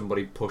drop,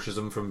 somebody pushes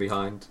him from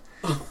behind,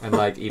 and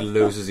like he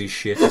loses his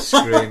shit, he's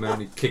screaming,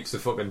 he kicks the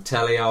fucking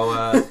telly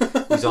out,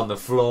 he's on the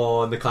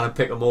floor, and they kind of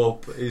pick him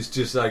up. He's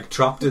just like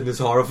trapped in this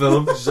horror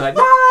film, just like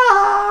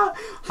ah!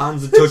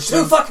 Hands are touching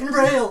him. Fucking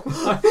real.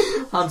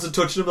 Hands are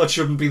touching him that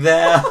shouldn't be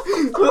there.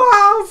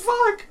 Oh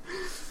fuck!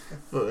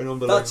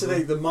 That's the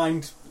thing. The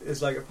mind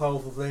is like a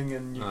powerful thing,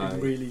 and you can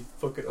really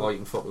fuck it up. Or you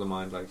can fuck with the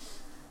mind. Like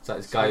it's like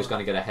this guy who's going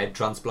to get a head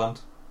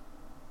transplant.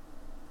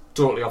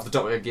 Totally off the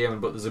top of the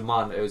game, but there's a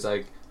man who's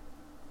like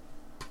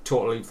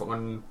totally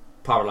fucking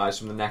paralysed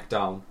from the neck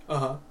down,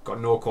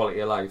 got no quality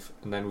of life,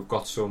 and then we've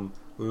got some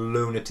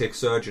lunatic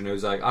surgeon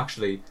who's like,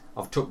 actually,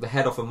 I've took the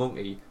head off a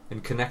monkey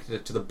and connected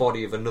it to the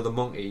body of another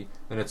monkey,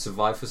 and it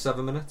survived for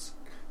 7 minutes.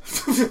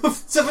 7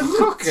 minutes?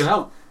 Fucking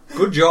hell.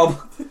 Good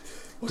job.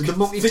 Did the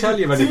monkey tell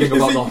you anything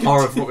about the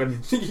horror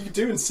fucking... you can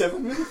do in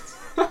 7 minutes?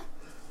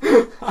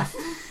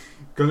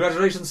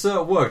 Congratulations, sir.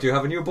 It worked. You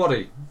have a new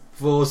body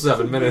for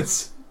 7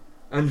 minutes.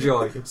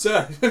 Enjoy.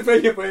 Sir, where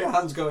your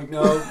hands going?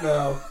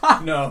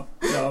 No.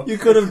 You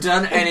could have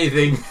done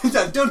anything.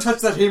 Don't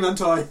touch that He-Man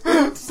toy.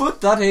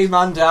 Put that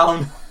He-Man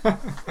down.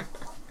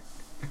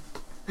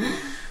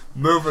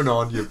 Moving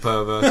on, you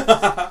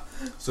pervert.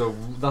 So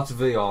that's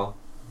VR.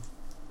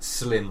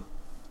 Slim.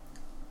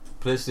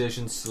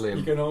 PlayStation Slim.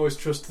 You can always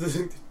trust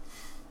the...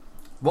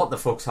 What the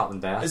fuck's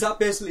happened there? Is that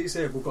basically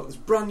saying we've got this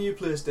brand new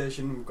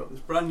PlayStation, we've got this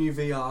brand new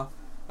VR,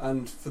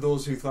 and for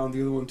those who found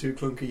the other one too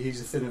clunky,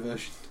 he's a thinner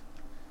version?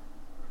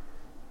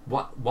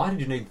 What? Why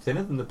did you need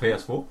thinner than the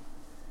PS4?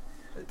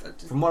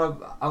 From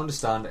what I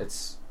understand,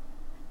 it's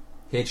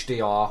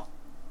HDR,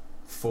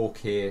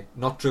 4K,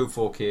 not true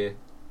 4K,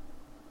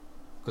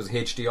 because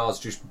HDR is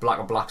just black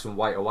or blacks and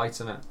white or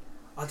whites, isn't it?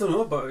 I don't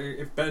know, but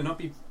it better not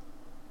be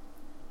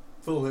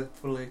fully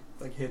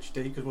like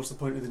HD, because what's the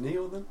point of the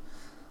Neo then?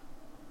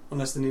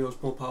 Unless the Neo's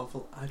more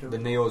powerful, I don't know. The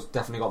Neo's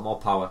definitely got more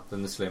power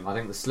than the Slim. I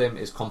think the Slim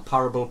is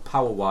comparable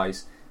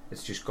power-wise.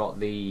 It's just got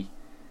the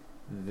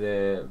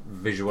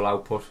visual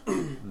output.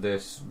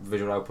 This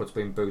visual output's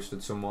been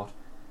boosted somewhat,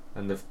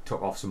 and they've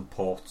took off some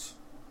ports.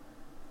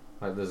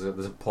 Like there's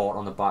a port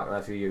on the back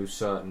that if you use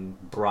certain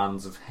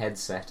brands of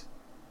headset,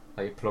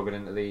 like you plug it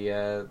into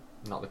the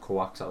not the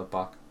coax at the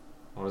back.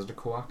 Or is it a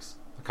coax?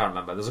 I can't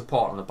remember. There's a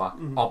port on the back,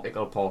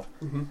 optical port.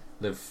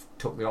 They've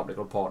took the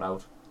optical port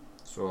out,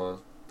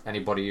 so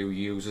anybody who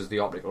uses the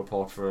optical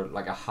port for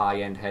like a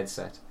high-end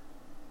headset,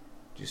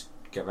 just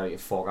get ready to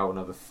fork out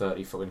another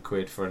 30 fucking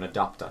quid for an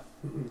adapter.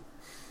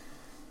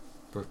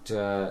 But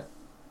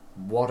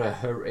what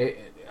a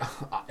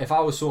if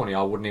I was Sony,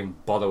 I wouldn't even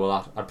bother with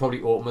that. I'd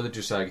probably open with it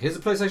just saying, here's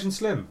the PlayStation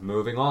Slim,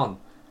 moving on.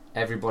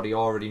 Everybody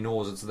already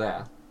knows it's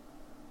there.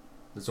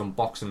 There's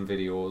unboxing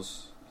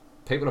videos.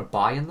 People are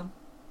buying them.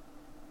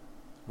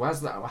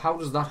 Where's that? How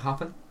does that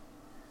happen?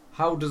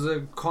 How does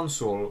a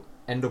console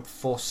end up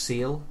for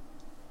sale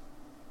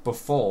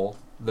before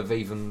they've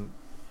even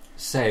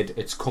said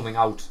it's coming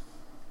out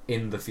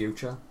in the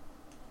future?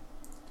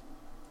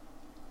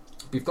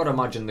 You've got to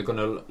imagine they're going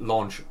to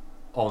launch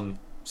on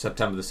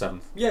September the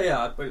 7th.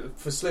 Yeah, but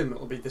for Slim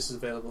it'll be this is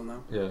available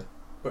now. Yeah.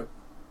 But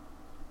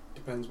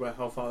depends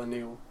how far the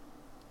Neo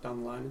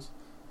down the line is.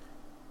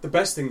 The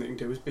best thing they can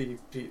do is be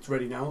it's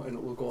ready now and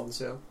it will go on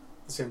sale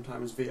at the same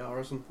time as VR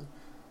or something.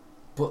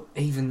 But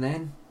even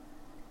then,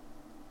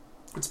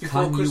 it's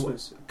before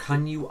Christmas.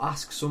 Can you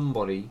ask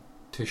somebody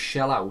to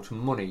shell out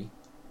money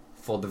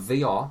for the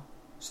VR?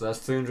 So that's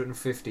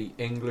 £350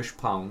 English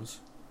plus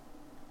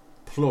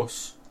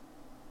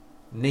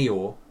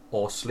Neo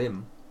or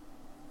Slim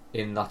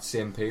in that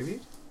same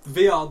period?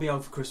 The VR will be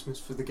out for Christmas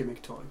for the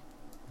gimmick toy.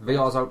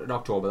 VR's out in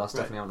October. That's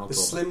definitely out in October.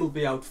 The Slim will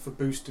be out for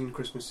boosting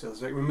Christmas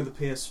sales. Like remember the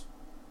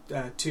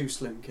PS2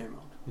 Slim came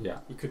out. Yeah.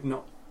 You could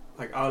not.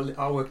 Like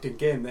I worked in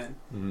game then,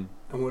 and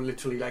we're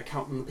literally like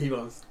counting the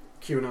people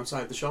queuing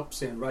outside the shop,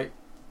 saying, "Right,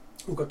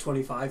 we've got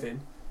 25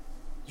 in.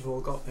 You've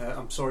all got.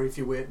 I'm sorry if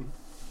you're waiting,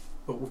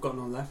 but we've got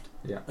none left."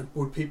 Yeah. And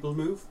would people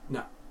move?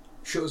 Nah.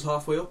 Shutters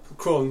halfway up,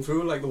 crawling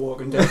through like the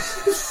Walking Dead.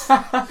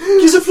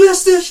 Use a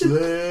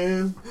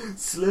PlayStation.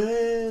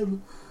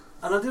 Slim.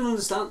 And I didn't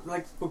understand,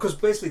 like, because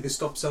basically they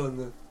stopped selling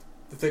the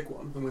thick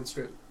one and went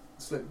straight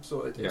Slim.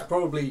 So it's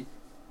probably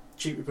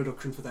cheaper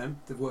production for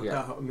them. They've worked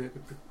out how to make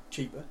it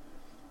cheaper.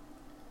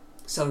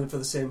 Selling it for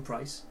the same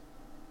price,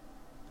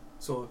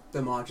 so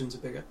their margins are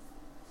bigger.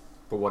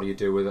 But what do you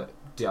do with it?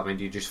 Do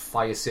you just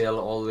fire sale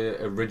all the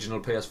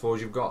original PS4s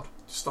you've got?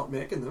 Just stop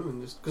making them,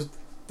 and just because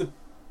the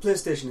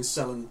PlayStation is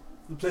selling,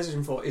 the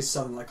PlayStation 4 is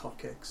selling like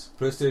hotcakes.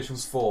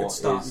 PlayStation 4 it's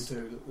starting is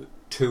to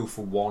 2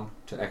 for 1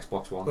 to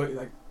Xbox One. But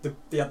like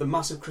they had the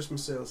massive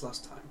Christmas sales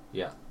last time.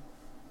 Yeah.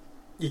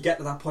 You get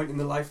to that point in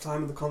the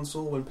lifetime of the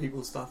console when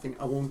people start thinking,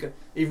 I won't get,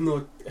 even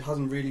though it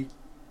hasn't really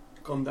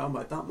gone down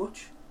by that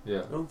much.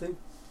 Yeah. I don't think.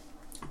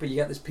 But you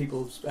get this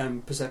people's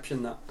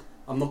perception that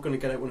I'm not going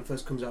to get it when it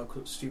first comes out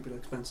because it's stupid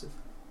expensive.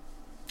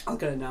 I'll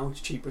get it now,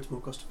 it's cheaper, it's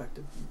more cost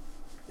effective.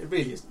 It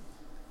really isn't.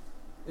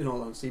 In all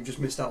honesty, you've just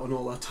missed out on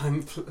all that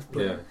time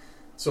playing. Yeah.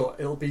 So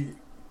it'll be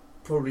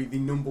probably the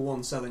number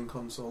one selling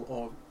console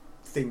or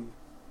thing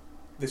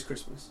this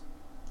Christmas.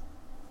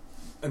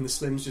 And the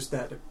Slim's just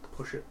there to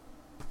push it.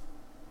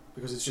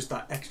 Because it's just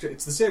that extra,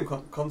 it's the same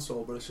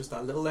console, but it's just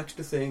that little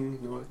extra thing,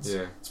 you know,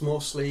 it's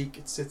more sleek,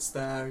 it sits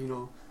there, you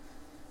know.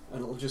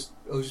 And it'll just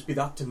be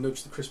that to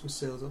nudge the Christmas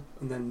sales up,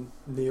 and then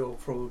Neo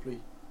probably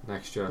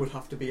next year would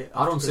have to be it.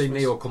 I don't see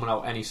Neo coming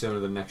out any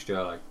sooner than next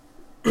year. Like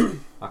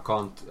I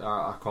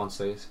can't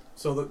see it.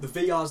 So the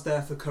VR's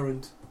there for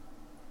current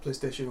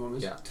PlayStation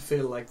owners to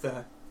feel like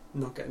they're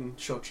not getting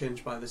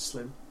shortchanged by the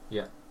Slim.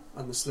 Yeah.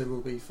 And the Slim will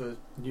be for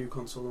new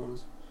console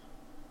owners.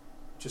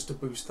 just to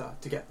boost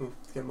that, to get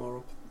more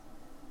up,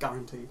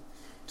 guaranteed.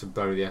 To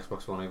bury the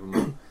Xbox One even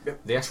more.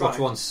 Yep, the Xbox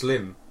One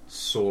Slim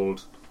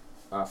sold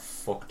a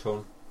fuck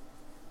ton,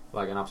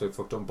 like an absolute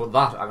fuck ton. But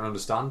that I can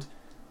understand,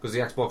 because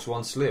the Xbox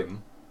One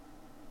Slim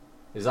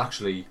is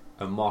actually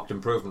a marked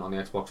improvement on the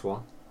Xbox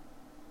One.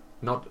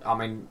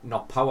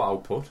 Not power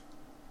output,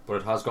 but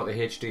it has got the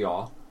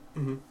HDR.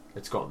 Mm-hmm.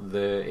 It's got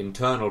the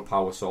internal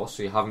power source,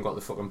 so you haven't got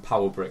the fucking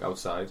power brick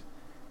outside.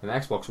 And the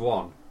Xbox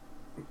One,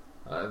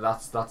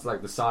 that's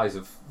like the size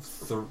of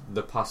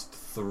the past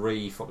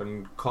 3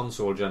 fucking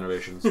console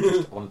generations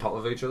just on top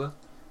of each other.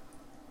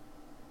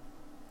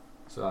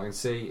 So I can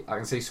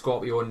see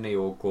Scorpio and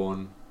Neo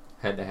going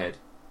head to head,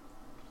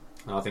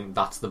 and I think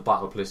that's the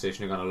battle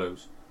PlayStation are going to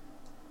lose.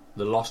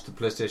 They lost to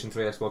PlayStation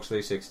 3, Xbox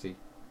 360.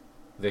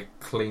 They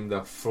cleaned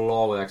the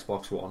floor with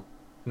Xbox One.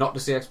 Not to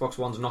say Xbox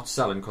One's not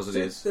selling, because it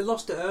is. They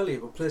lost it earlier,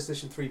 but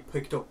PlayStation 3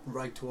 picked up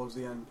right towards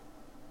the end.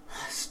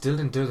 Still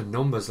didn't do the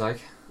numbers,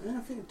 like. Yeah,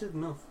 I think it did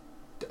enough.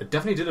 It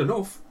definitely did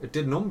enough. It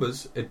did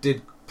numbers. It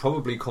did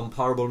probably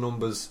comparable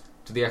numbers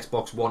to the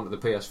Xbox One to the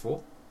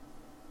PS4.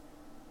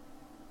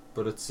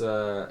 But it's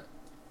I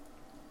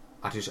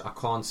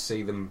can't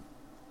see them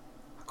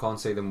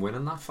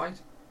winning that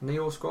fight.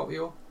 Neo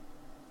Scorpio.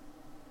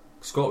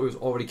 Scorpio's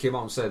already came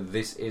out and said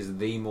this is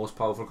the most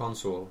powerful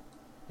console,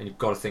 and you've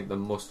got to think they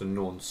must have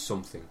known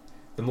something.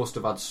 They must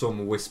have had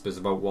some whispers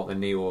about what the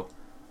Neo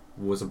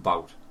was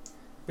about.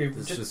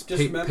 Just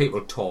remember,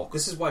 people talk.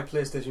 This is why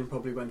PlayStation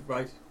probably went,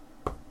 right,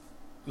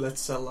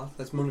 let's sell that,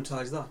 let's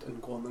monetize that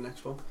and go on the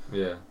next one.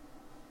 Yeah.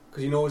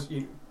 Because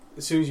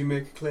as soon as you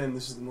make a claim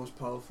this is the most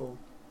powerful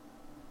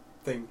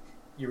thing,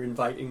 you're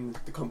inviting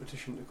the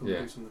competition to come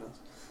do something else.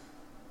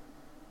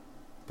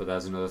 But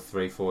there's another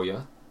 3-4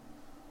 year.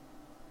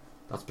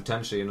 That's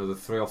potentially another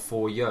 3 or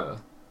 4 year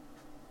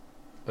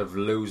of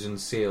losing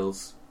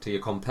sales to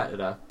your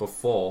competitor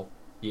before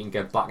you can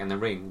get back in the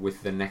ring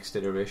with the next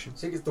iteration.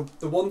 See,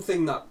 the one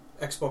thing that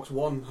Xbox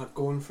One had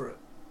going for it,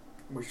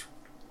 which,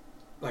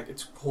 like,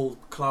 it's called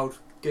cloud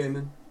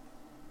gaming,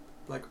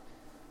 like,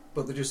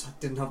 but they just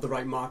didn't have the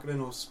right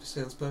marketing or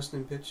salesperson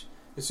in pitch.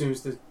 As soon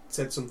as they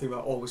said something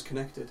about always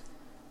connected,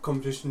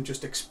 competition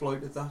just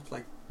exploited that.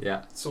 Like,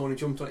 Sony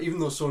jumped on it, even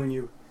though Sony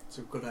knew it's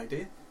a good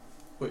idea,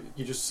 but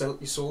you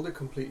sold it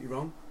completely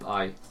wrong.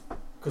 Aye.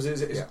 Because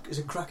is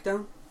it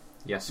Crackdown?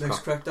 Yes.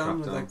 Next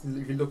Crackdown. Like,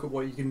 if you look at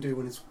what you can do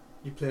when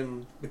you're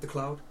playing with the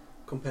cloud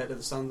compared to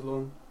the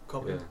standalone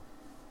copy, and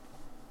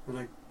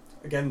like,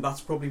 again,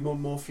 that's probably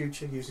more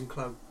future, using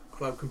cloud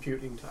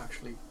computing to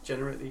actually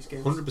generate these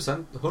games.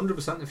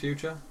 100% the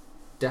future,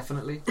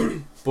 definitely.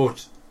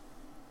 But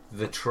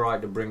they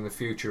tried to bring the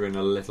future in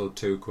a little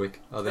too quick,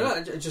 I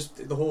think. Yeah,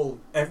 just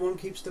everyone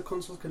keeps the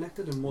console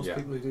connected, and most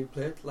people do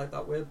play it like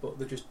that way, but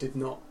they just did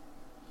not.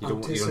 You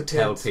don't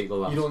tell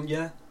people that. You don't.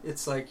 Yeah,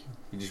 it's like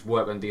you just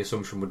work on the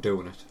assumption we're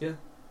doing it. Yeah,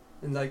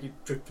 and like you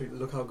trick people,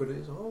 look how good it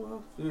is. Oh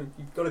well,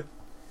 you've got to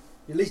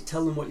at least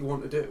tell them what you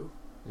want to do.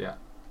 Yeah.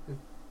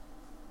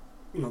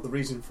 The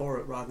reason for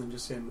it, rather than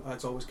just saying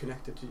it's always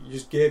connected. You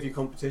just gave your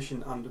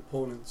competition and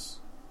opponents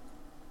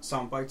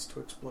sound bites to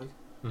exploit.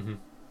 Mm-hmm.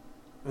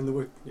 And they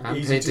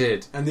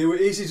were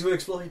easy to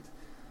exploit.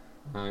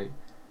 Right.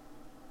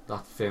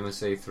 That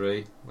famous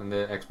E3 when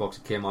the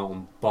Xbox came out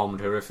and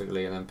bombed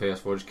horrifically, and then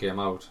PS4 just came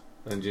out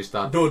and just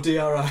that no DRI.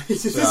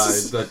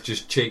 That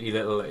just cheeky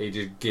little. He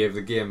just gave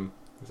the game.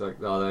 It's like,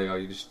 oh, there you go.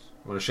 You just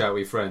want to shout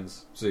with your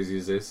friends. It's easy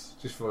as this.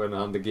 Just fucking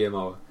hand the game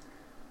over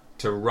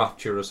to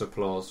rapturous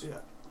applause.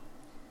 Yeah.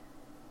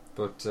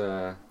 But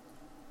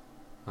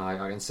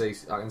I can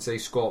see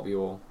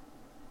Scorpio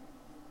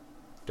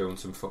doing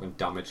some fucking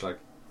damage, like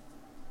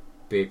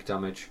big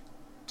damage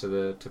to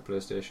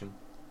PlayStation.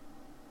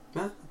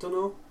 I don't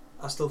know.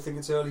 I still think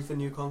it's early for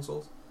new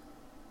consoles.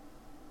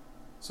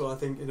 So I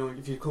think,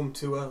 if you come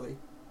too early,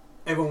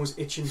 everyone was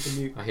itching for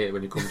new. I hate it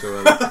when you come too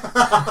early.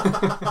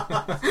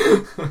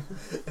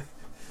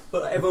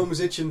 But everyone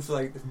was itching for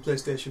like the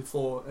PlayStation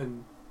 4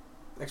 and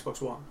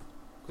Xbox One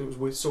because it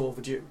was so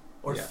overdue,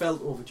 or it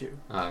felt overdue.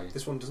 Aye.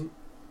 This one doesn't.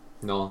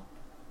 No.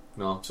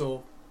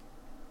 So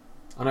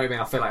I know what you mean.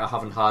 I feel like I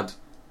haven't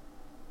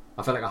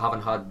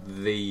had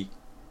the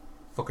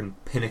fucking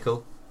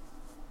pinnacle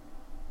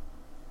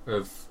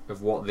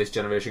of what this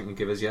generation can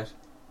give us yet.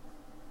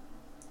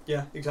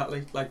 Yeah,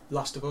 exactly. Like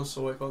Last of Us,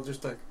 or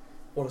just like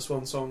what a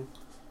swan song.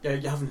 Yeah,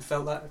 you haven't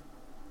felt that.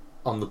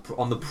 On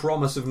the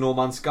promise of No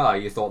Man's Sky,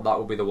 you thought that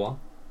would be the one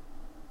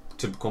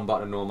to come back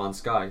to No Man's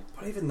Sky.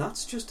 But even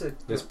that's just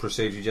this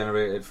procedure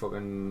generated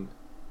fucking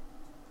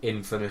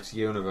infinite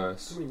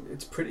universe. I mean,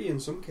 it's pretty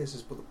in some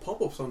cases, but the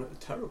pop-ups on it are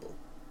terrible.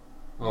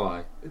 Oh,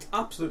 aye. It's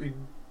absolutely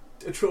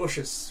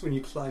atrocious when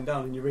you climb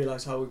down and you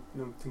realise how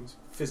things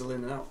fizzle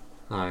in and out.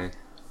 Aye.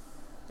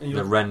 And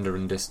the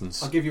rendering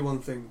distance. I'll give you one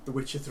thing: The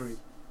Witcher 3.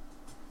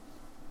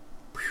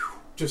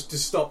 Just to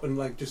stop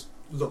and just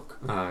look.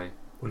 Aye.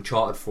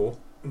 Uncharted 4.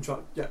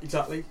 Yeah,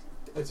 exactly.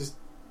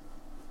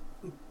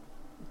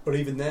 But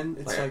even then,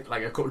 it's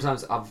like a couple of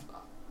times I've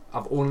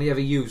only ever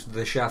used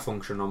the share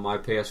function on my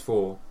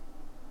PS4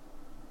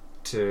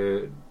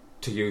 to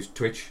to use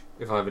Twitch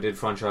if I ever did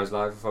Phranchize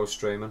Live, if I was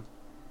streaming.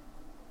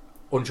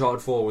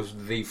 Uncharted 4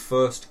 was the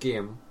first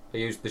game I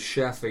used the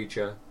share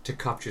feature to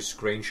capture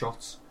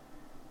screenshots,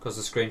 because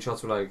the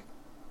screenshots were like,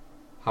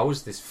 how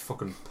is this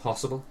fucking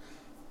possible?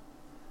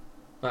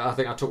 I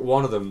think I took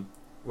one of them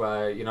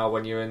where, you know,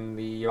 when you're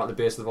at the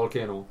base of the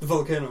volcano. The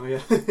volcano,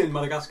 yeah, in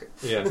Madagascar.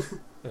 Yeah,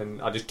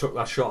 and I just took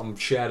that shot and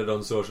shared it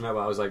on social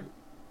network. I was like,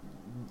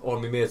 all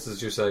my mates is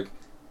just like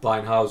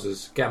buying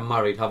houses, getting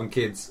married, having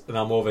kids, and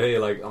I'm over here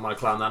like, I'm gonna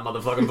climb that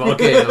motherfucking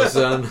volcano,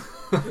 son.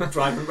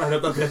 Driving right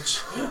up that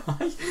bitch.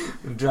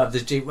 And drive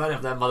this Jeep right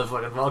up that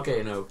motherfucking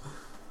volcano.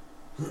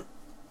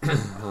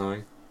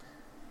 Alright.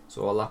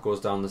 So all that goes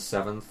down the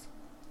 7th.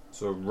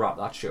 So wrap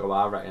that shit up,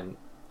 I reckon.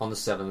 On the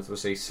 7th, we'll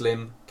see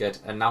Slim get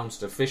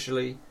announced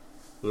officially,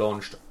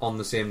 launched on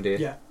the same day.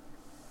 Yeah.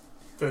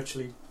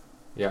 Virtually.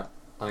 Yeah.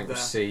 I think we'll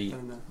see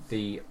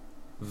the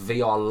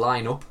VR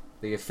lineup,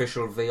 the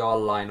official VR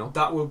lineup.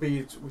 That will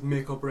be with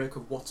make or break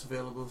of what's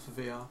available for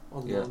VR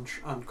on launch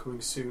and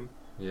coming soon.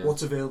 Yeah.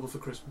 What's available for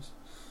Christmas?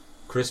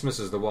 Christmas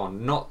is the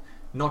one. Not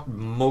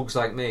mugs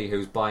like me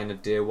who's buying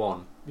it day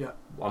one. Yeah.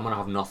 I'm going to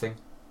have nothing.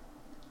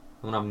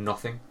 I'm going to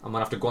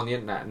have to go on the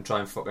internet and try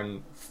and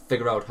fucking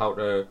figure out how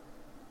to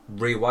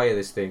rewire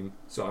this thing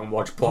so I can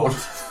watch porn.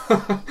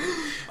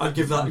 I'd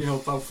give that,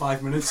 about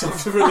 5 minutes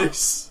after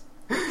release.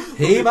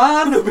 Hey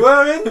man,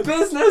 we're in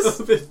business.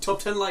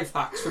 Top 10 life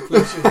hacks for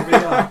PlayStation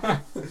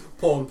VR.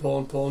 Porn.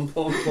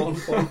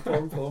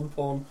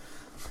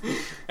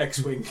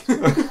 X-Wing.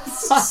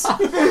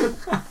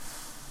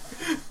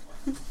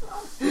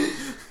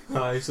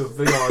 Alright, so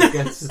VR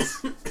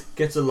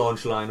gets a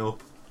launch lineup,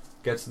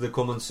 gets the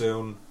coming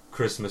soon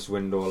Christmas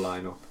window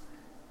lineup,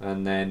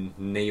 and then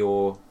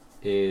Neo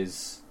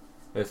is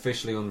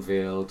officially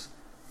unveiled.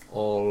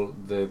 All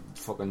the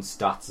fucking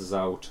stats is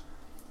out,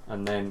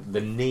 and then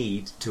the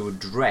need to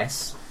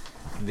address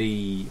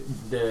the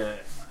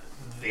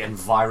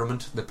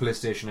environment, the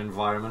PlayStation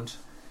environment.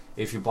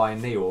 If you buy a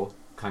Neo,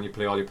 can you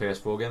play all your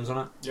PS4 games on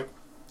it? Yep.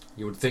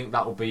 You would think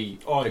that would be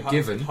a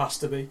given. It has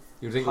to be.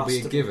 You would think it would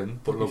be a given,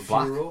 but look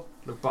back.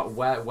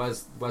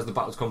 Where's the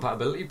backwards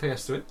compatibility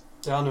PS3?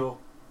 Yeah, I know.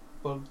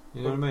 You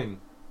know what I mean?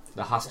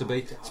 There has to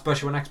be,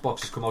 especially when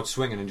Xbox has come out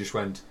swinging and just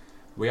went,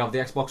 we have the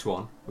Xbox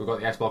One, we've got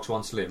the Xbox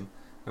One Slim,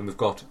 and we've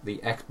got the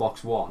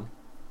Xbox One.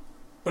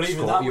 But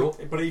even that,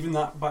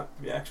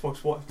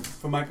 Xbox One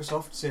for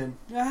Microsoft saying,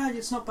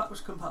 it's not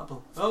backwards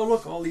compatible. Oh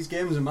look, all these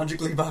games are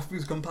magically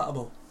backwards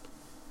compatible.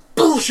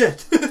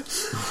 Bullshit.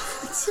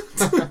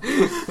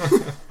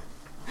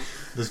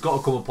 There's got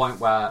to come a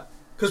point where,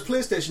 because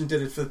PlayStation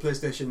did it for the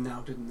PlayStation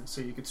Now, didn't they? So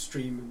you could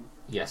stream and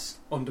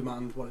on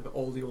demand, whatever,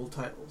 all the old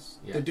titles.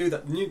 Yeah. They do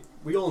that.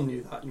 We all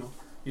knew that.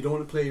 You don't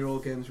want to play your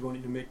old games. You want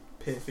you to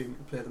pay for them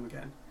to play them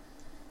again.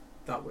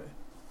 That way.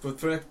 But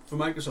for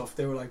Microsoft,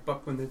 they were like,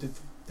 back when they did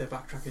their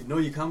backtracking, no,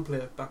 you can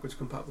play backwards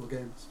compatible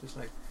games. Just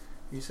like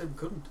you said, we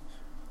couldn't.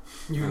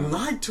 You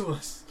lied to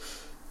us.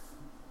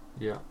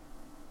 Yeah.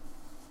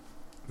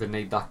 They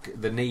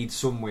need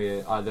some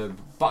way. Either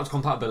backwards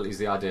compatibility is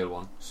the ideal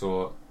one.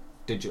 So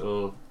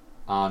digital.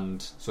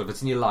 And so if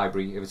it's in your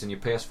library, if it's in your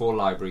PS4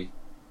 library,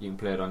 you can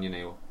play it on your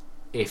Neo.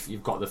 If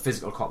you've got the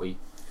physical copy,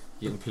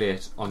 you can play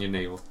it on your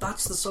Neo.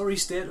 That's the sorry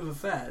state of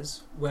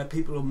affairs, where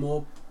people are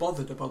more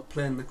bothered about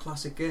playing the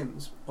classic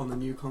games on the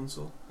new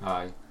console.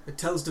 Aye. It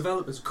tells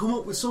developers, come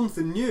up with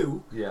something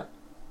new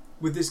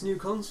with this new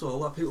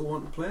console that people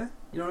want to play.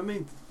 You know what I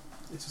mean?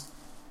 It's just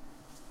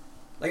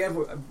like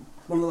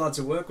one of the lads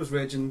at work was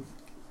raging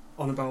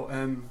on about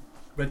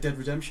Red Dead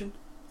Redemption.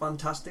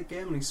 Fantastic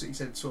game, and he said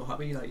he's so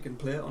happy that he can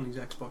play it on his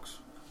Xbox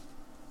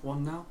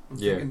One now. I'm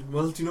thinking,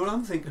 well, do you know what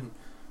I'm thinking?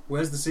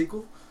 Where's the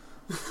sequel?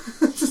 I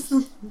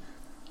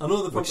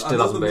know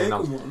the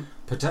making one.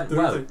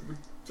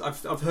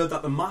 I've heard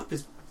that the map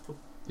is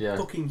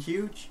fucking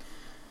huge.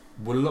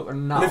 We're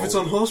looking now. And if it's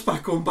on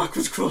horseback going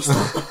backwards across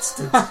that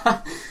bastard.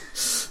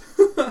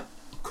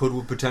 Could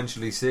we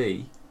potentially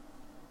see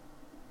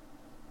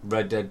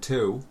Red Dead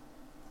 2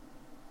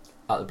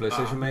 at the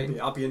PlayStation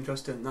meeting? I'll be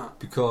interested in that.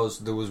 Because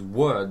there was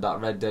word that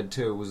Red Dead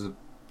 2 was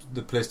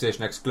the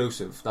PlayStation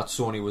exclusive, that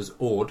Sony was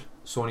owed.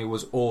 Sony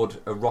was owed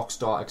a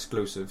Rockstar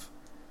exclusive.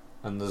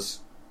 And there's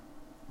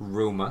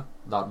rumour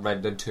that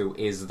Red Dead 2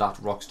 is that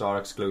Rockstar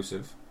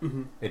exclusive.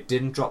 Mm-hmm. It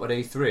didn't drop at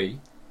E3.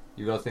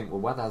 You got to think, well,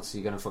 where else are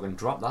you going to fucking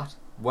drop that?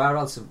 Where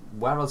else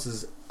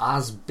is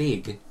as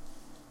big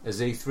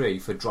as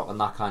E3 for dropping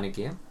that kind of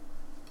game?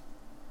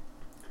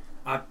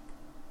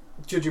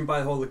 Judging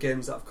by all the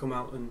games that have come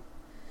out, and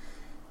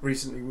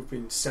recently we've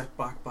been set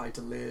back by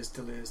delays.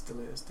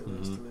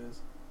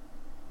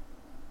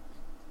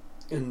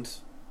 And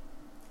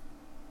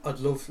I'd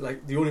love,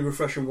 like, the only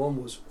refreshing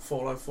one was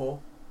Fallout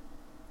 4.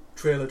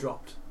 Trailer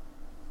dropped.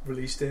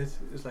 Release date.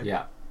 It's like,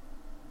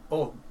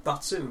 oh,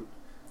 that soon.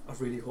 I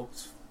really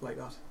hoped like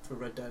that for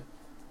Red Dead.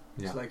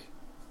 It's like,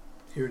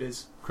 here it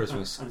is.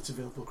 Christmas. And it's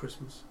available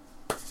Christmas.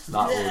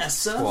 Then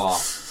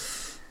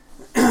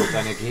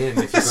again,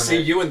 if you're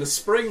see you in the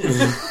spring.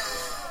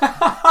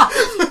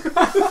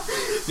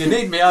 If you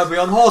need me, I'll be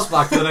on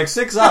horseback for the next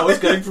 6 hours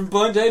going from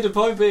point A to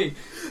point B.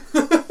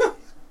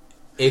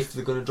 If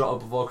they're going to drop it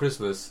before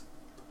Christmas,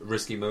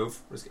 risky move.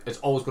 It's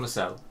always going to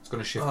sell. It's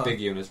going to shift big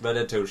units. Red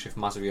Dead 2 shift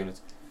massive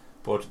units.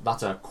 But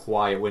that's a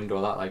quiet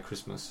window, that, like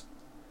Christmas.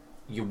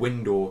 Your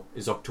window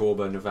is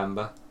October,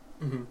 November.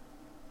 Mm-hmm.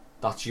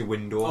 That's your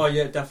window. Oh,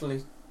 yeah,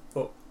 definitely.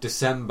 But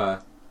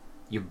December,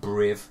 you're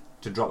brave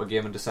to drop a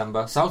game in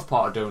December. South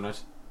Park are doing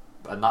it.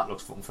 And that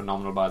looks fucking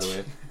phenomenal, by the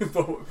way.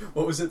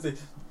 What was it?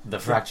 The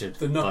fractured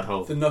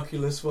butthole. The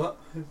noculus what?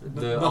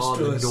 The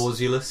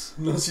nauseous.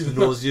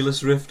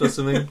 Nauseous rift or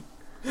something.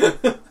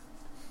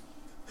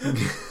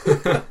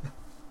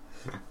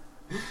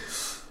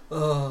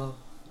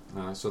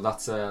 So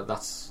that's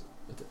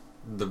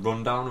the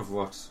rundown of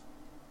what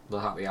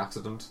the Happy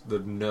Accident, the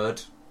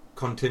nerd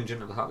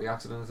contingent of the Happy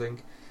Accident, I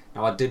think.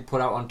 Now, I did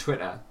put out on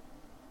Twitter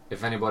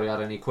if anybody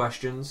had any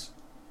questions.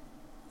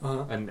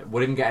 And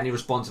we didn't get any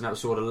response in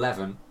episode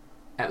 11.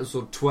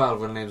 Episode 12,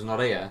 when the name's not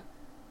here,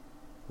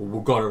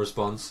 we got a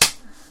response.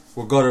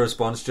 We got a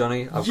response,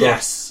 Johnny. I've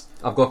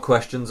got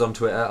questions on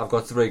Twitter. I've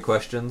got 3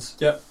 questions.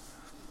 Yep.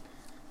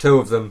 2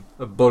 of them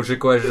are bullshit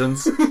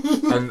questions.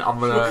 And I'm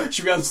gonna...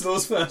 Should we answer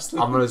those first?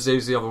 I'm gonna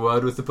seriously have a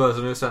word with the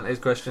person who sent these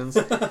questions.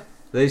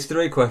 These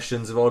 3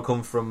 questions have all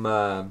come from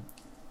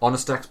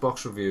Honest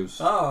Xbox Reviews.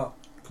 Oh.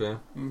 Okay.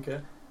 Okay.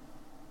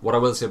 What I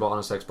will say about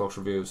Honest Xbox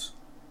Reviews...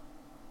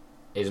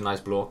 He's a nice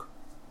bloke,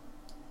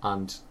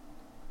 and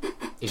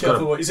he's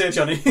careful what you say,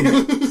 Johnny.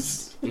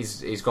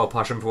 he's got a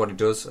passion for what he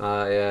does.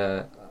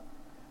 I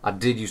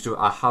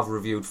have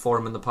reviewed for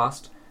him in the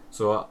past,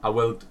 so I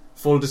will.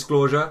 Full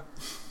disclosure.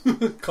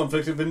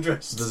 Conflict of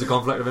interest. There's a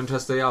conflict of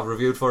interest there. I've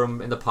reviewed for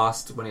him in the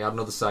past when he had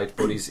another site,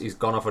 but he's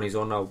gone off on his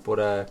own now.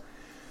 But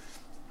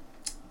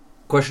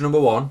question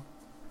number 1: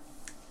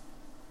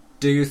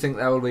 do you think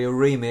there will be a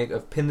remake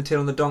of Pin the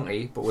Tail on the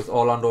Donkey, but with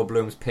Orlando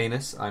Bloom's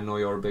penis? I know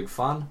you're a big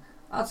fan.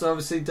 That's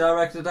obviously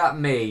directed at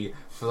me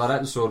for that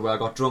episode where I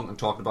got drunk and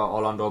talked about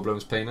Orlando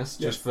Bloom's penis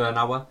just for an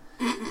hour.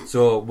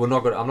 So I'm not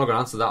going to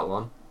answer that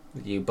one,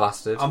 you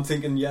bastard. I'm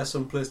thinking yes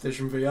on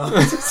PlayStation VR.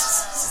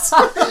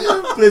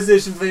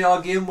 PlayStation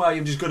VR game where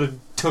you've just got to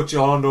touch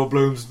Orlando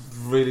Bloom's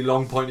really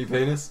long pointy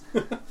penis,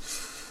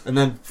 and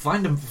then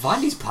find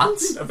his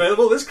pants.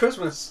 Available this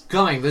Christmas.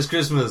 Coming this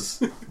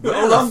Christmas.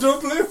 Orlando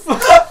Bloom.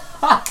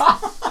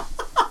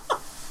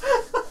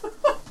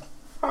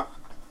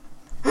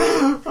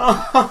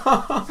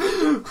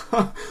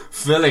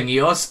 Filling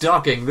your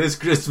stocking this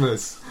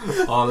Christmas.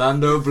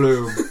 Orlando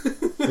Bloom.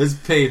 His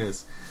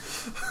penis.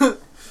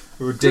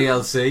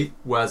 DLC.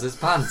 Where's his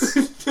pants?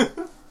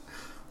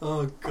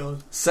 Oh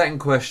God. Second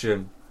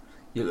question.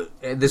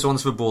 This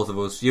one's for both of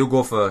us. You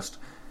go first.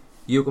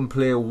 You can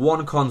play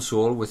one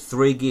console with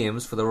 3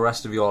 games for the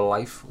rest of your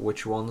life.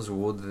 Which ones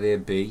would they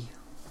be?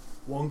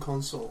 One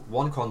console.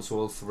 One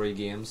console, 3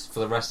 games for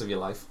the rest of your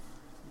life.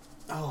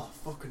 Oh,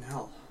 fucking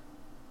hell.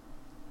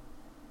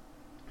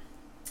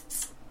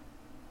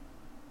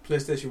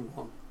 PlayStation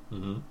 1.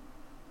 Mm-hmm.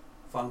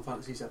 Final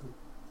Fantasy 7.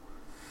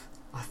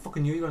 I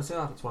fucking knew you were going to say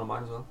that. It's one of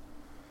mine as well.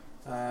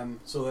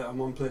 So I'm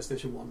on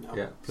PlayStation 1 now.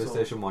 Yeah,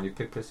 PlayStation 1. You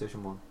picked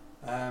PlayStation 1.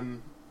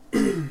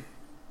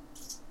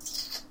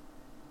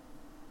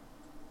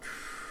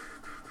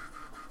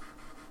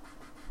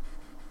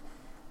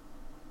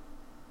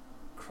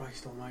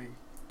 Christ almighty.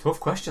 Tough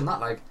question, that,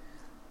 like.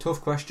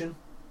 Tough question.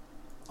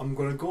 I'm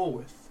going to go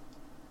with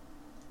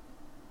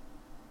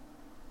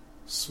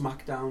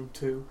SmackDown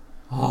 2.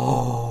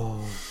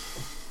 Oh.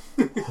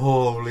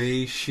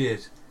 Holy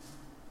shit.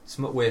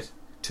 Wait.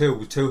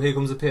 2. Here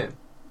Comes the Pain.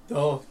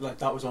 Oh, like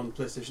that was on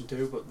PlayStation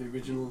 2, but the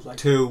original, like...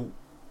 2.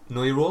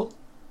 Know Your Role?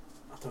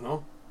 I don't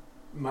know.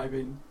 Might have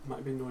been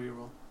Know Your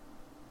Role.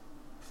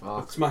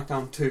 Fuck.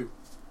 SmackDown 2.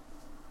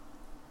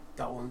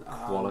 That one.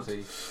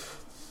 Quality.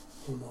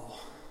 One more.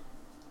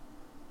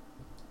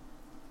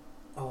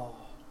 Oh,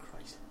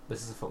 Christ.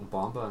 This is a fucking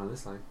bomb burner,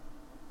 this, like.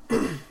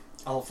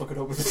 I'll fuck it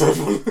up with the third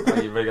one.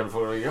 Are you really gonna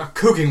fuck it up? You're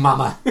cooking,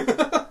 mama!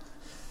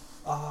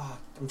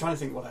 I'm trying to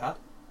think what I had.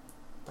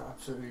 That I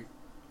absolutely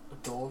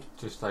adored.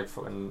 Just like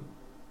fucking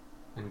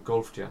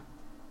engulfed you.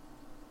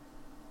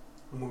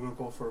 And we're gonna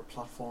go for a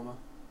platformer.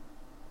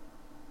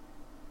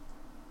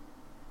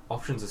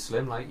 Options are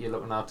slim, like you're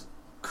looking at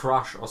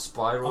Crash or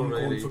Spyro. I'm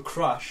really. going for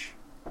Crash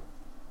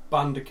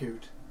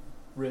Bandicoot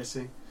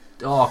Racing.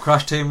 Oh,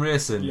 Crash Team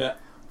Racing. Yeah.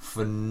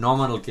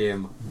 Phenomenal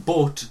game.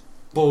 But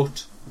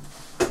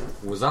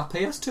was that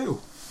PS2?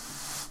 I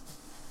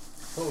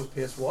thought it was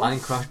PS1. I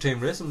think Crash Team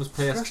Racing was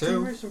PS2. Crash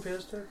Team Racing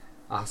PS2.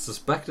 I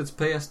suspect it's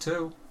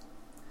PS2.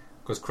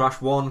 Because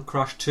Crash 1,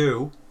 Crash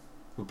 2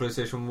 with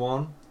PlayStation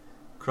 1,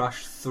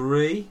 Crash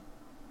 3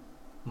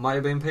 might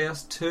have been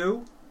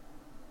PS2.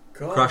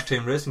 God. Crash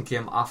Team Racing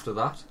came after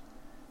that.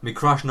 My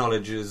Crash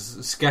knowledge is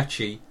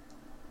sketchy,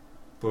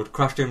 but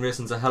Crash Team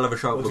Racing's a hell of a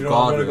shout regardless. Do you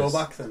know I'm going to go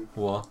back then?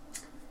 What?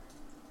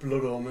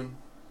 Blood Omen.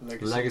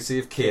 Legacy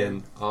of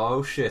Kain.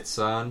 Oh shit,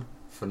 son.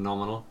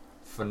 Phenomenal.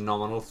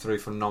 3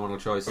 phenomenal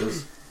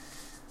choices.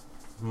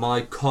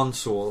 My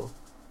console.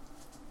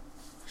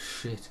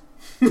 Shit.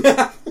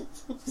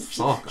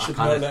 Fuck. Should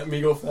I let me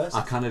go first?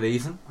 I cannot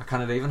even.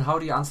 How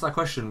do you answer that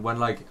question when,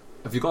 like,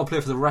 if you've got to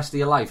play for the rest of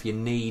your life, you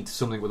need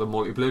something with a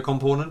multiplayer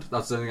component.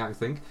 That's the only thing I can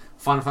think.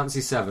 Final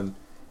Fantasy VII,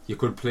 you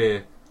could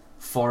play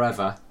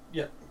forever.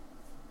 Yeah.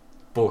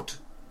 But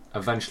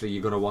eventually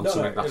you're going to want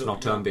something that's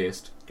not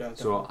turn-based. Yeah,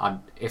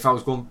 so if I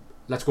was going,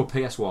 let's go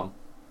PS1,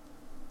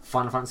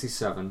 Final Fantasy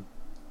VII,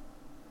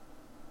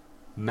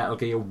 Metal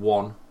Gear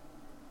 1.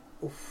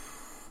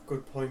 Oof,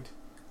 good point.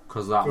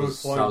 Because that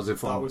was a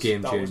fucking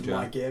game changer. That was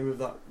my game of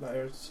that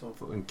era. So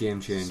fucking game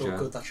changer. So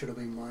good, that should have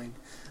been mine.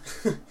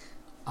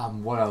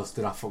 What else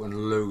did I fucking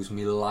lose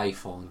my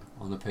life on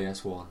the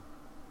PS1?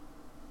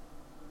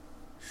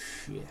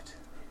 Shit.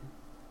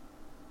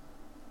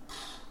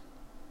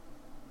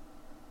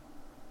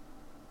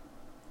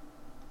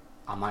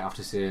 I might have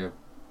to say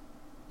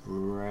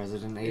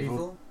Resident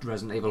Evil 2.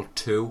 Resident Evil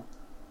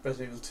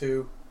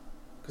 2.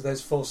 Because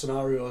there's 4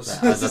 scenarios.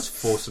 That's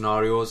 4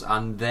 scenarios,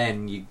 and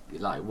then you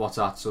what's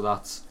that? So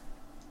that's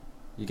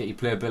you get your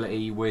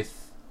playability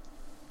with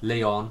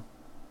Leon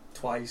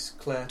twice,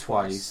 Claire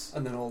twice,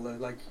 and then all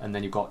the and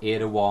then you've got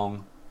Ada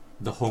Wong,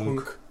 the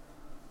Hunk.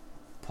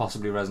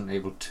 Possibly Resident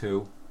Evil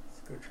 2.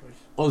 Good choice.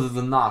 Other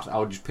than that, I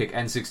would just pick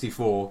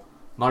N64,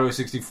 Mario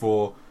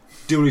 64,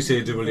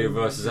 WCW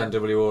versus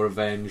NWO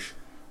Revenge,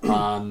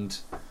 and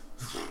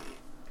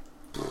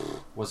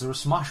was there a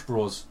Smash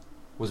Bros?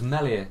 Was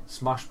Melee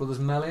Smash Brothers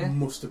Melee?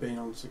 Must have been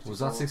on 64. Was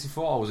that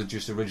 64 or was it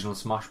just original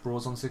Smash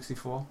Bros on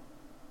 64?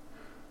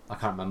 I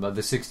can't remember.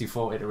 The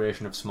 64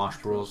 iteration of Smash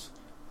Bros.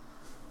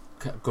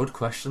 Good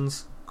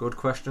questions. Good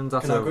questions.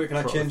 That's can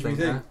I change my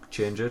thing?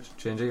 Change it.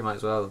 You might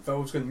as well. If I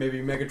was going to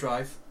maybe Mega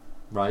Drive.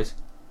 Right.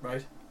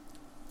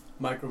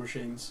 Micro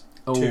Machines.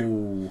 Oh.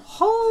 2.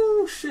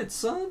 Oh shit,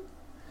 son.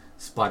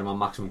 Spider-Man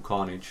Maximum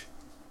Carnage.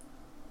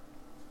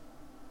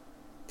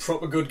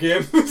 Proper good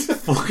game.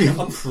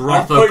 Fucking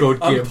proper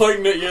good game. I'm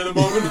pointing at you at the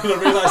moment and I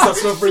realise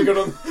that's not very good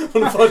on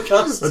the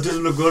podcast. That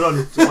doesn't look good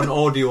on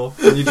audio.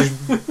 And you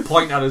just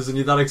point at us and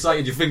you're that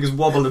excited, your fingers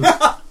wobbling.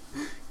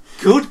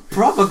 Good,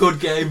 proper good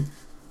game.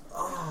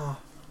 Oh.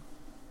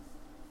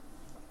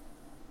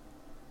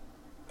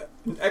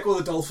 Echo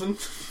the Dolphin.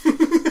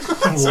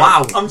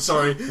 Wow. I'm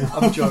sorry.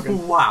 I'm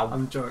joking. Wow.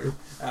 I'm joking.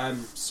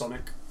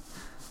 Sonic.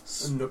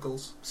 And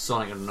Knuckles.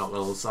 Sonic and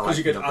Knuckles. Because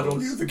you can add all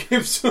the other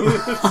games.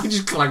 I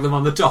just collect them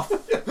on the top.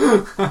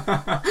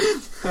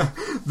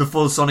 The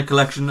full Sonic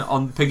collection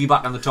on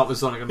piggyback on the top of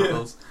Sonic and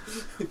Knuckles.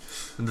 Yeah.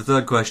 And the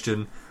third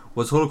question,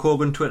 was Hulk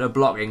Hogan Twitter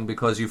blocking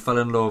because you fell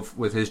in love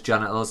with his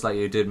genitals like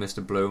you did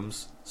Mr.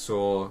 Blooms?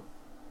 So,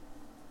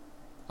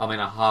 I mean,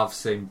 I have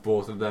seen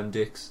both of them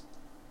dicks.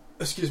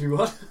 Excuse me,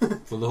 what?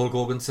 Well, the Hulk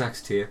Hogan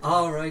sex tape.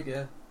 Oh, right,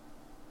 yeah.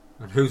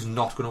 And who's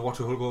not going to watch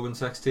a Hulk Hogan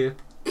sex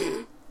tape?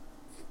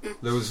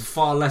 There was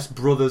far less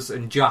brothers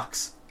and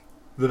Jacks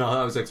than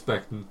I was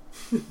expecting.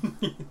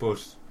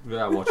 But,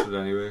 yeah, I watched it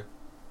anyway.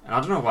 And I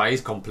don't know why he's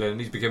complaining.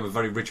 He's become a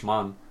very rich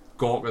man.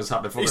 Gawker's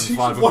had to fucking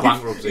file for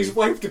bankruptcy. He's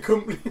wiped the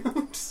company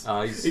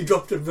out. He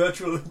dropped a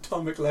virtual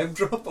atomic leg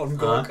drop on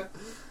Gawker.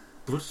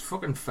 But it's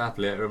fucking fair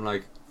play to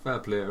him, fair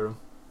play to him.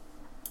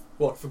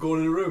 What, for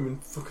going in a room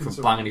and fucking...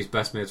 For banging his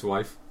best mate's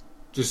wife.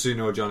 Just so you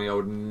know, Johnny, I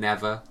would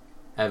never,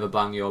 ever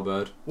bang your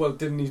bird. Well,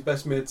 didn't his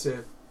best mate say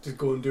to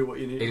go and do what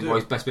you need to do? Well,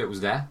 his best mate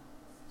was there.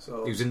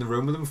 So he was in the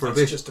room with him for a bit.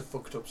 That's just a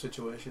fucked up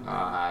situation.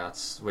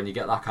 That's when you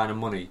get that kind of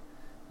money,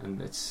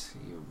 and it's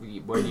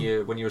when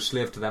you're a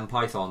slave to them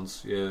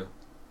pythons. Yeah,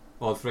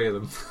 all 3 of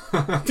them.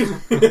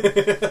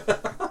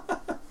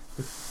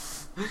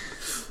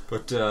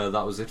 But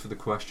that was it for the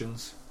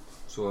questions.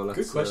 So let's.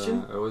 Good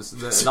question.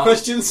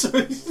 Questions.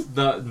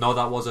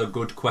 That was a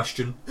good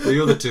question.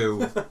 The other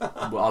 2,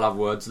 I'll have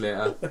words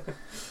later.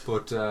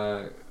 But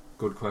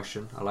good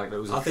question. I like that.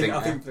 It was a thing.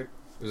 I think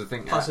it was a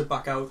thing. Pass it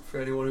back out for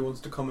anyone who wants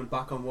to comment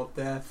back on what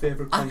their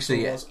favourite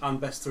console was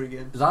and best 3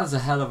 games. That is a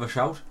hell of a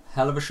shout.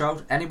 Hell of a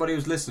shout. Anybody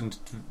who's listened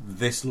to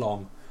this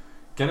long,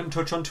 get in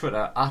touch on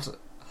Twitter at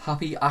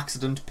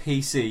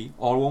HappyAccidentPC,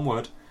 all one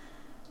word.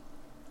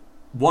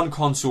 1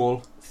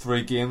 console,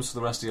 3 games for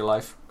the rest of your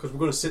life. Because we're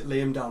going to sit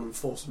Liam down and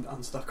force him to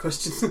answer that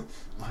question.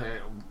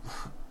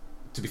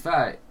 To be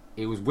fair,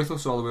 he was with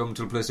us all the way up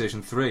until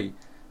PlayStation 3,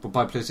 but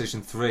by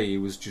PlayStation 3 he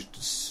was just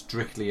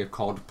strictly a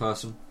COD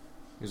person.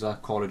 He was a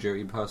Call of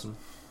Duty person.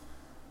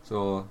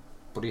 So,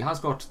 but he's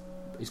got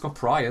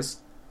priors.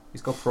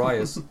 He's got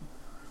priors.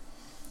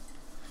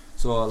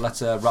 So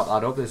let's wrap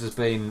that up. This has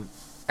been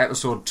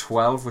episode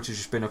 12, which has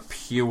just been a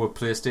pure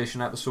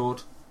PlayStation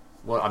episode.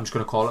 Well, I'm just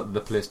going to call it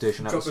the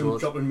PlayStation episode.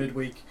 Dropping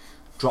midweek.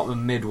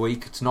 Dropping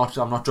midweek. It's not.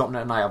 I'm not dropping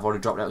it tonight. I've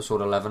already dropped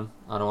episode 11.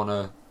 I don't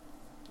want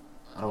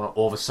to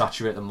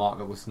oversaturate the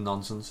market with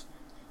nonsense.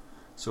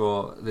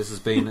 So this has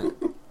been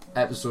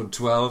episode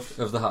 12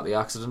 of The Happy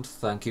Accident.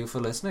 Thank you for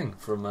listening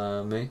from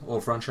me,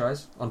 Old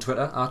Phranchize, on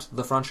Twitter at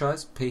The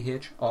Phranchize,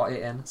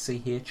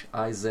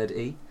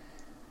 PHRANCHIZE.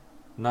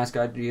 Nice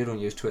guy, you don't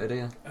use Twitter, do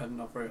you?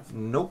 Not very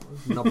often. Nope,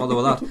 not bother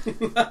with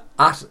that.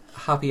 At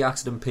Happy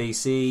Accident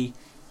PC,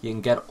 you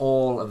can get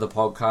all of the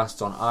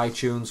podcasts on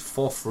iTunes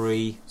for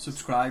free.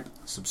 Subscribe,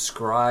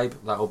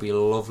 that will be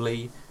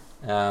lovely.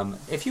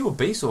 If you would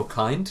be so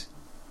kind,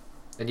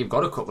 and you've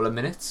got a couple of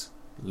minutes,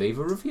 leave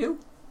a review.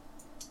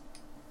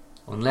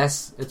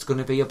 Unless it's going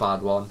to be a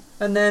bad one.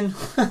 And then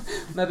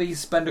maybe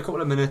spend a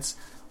couple of minutes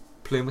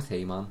playing with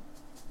He-Man.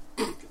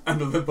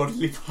 And other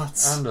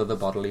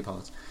bodily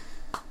parts.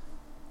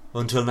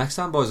 Until next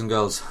time, boys and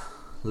girls.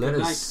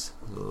 Laters.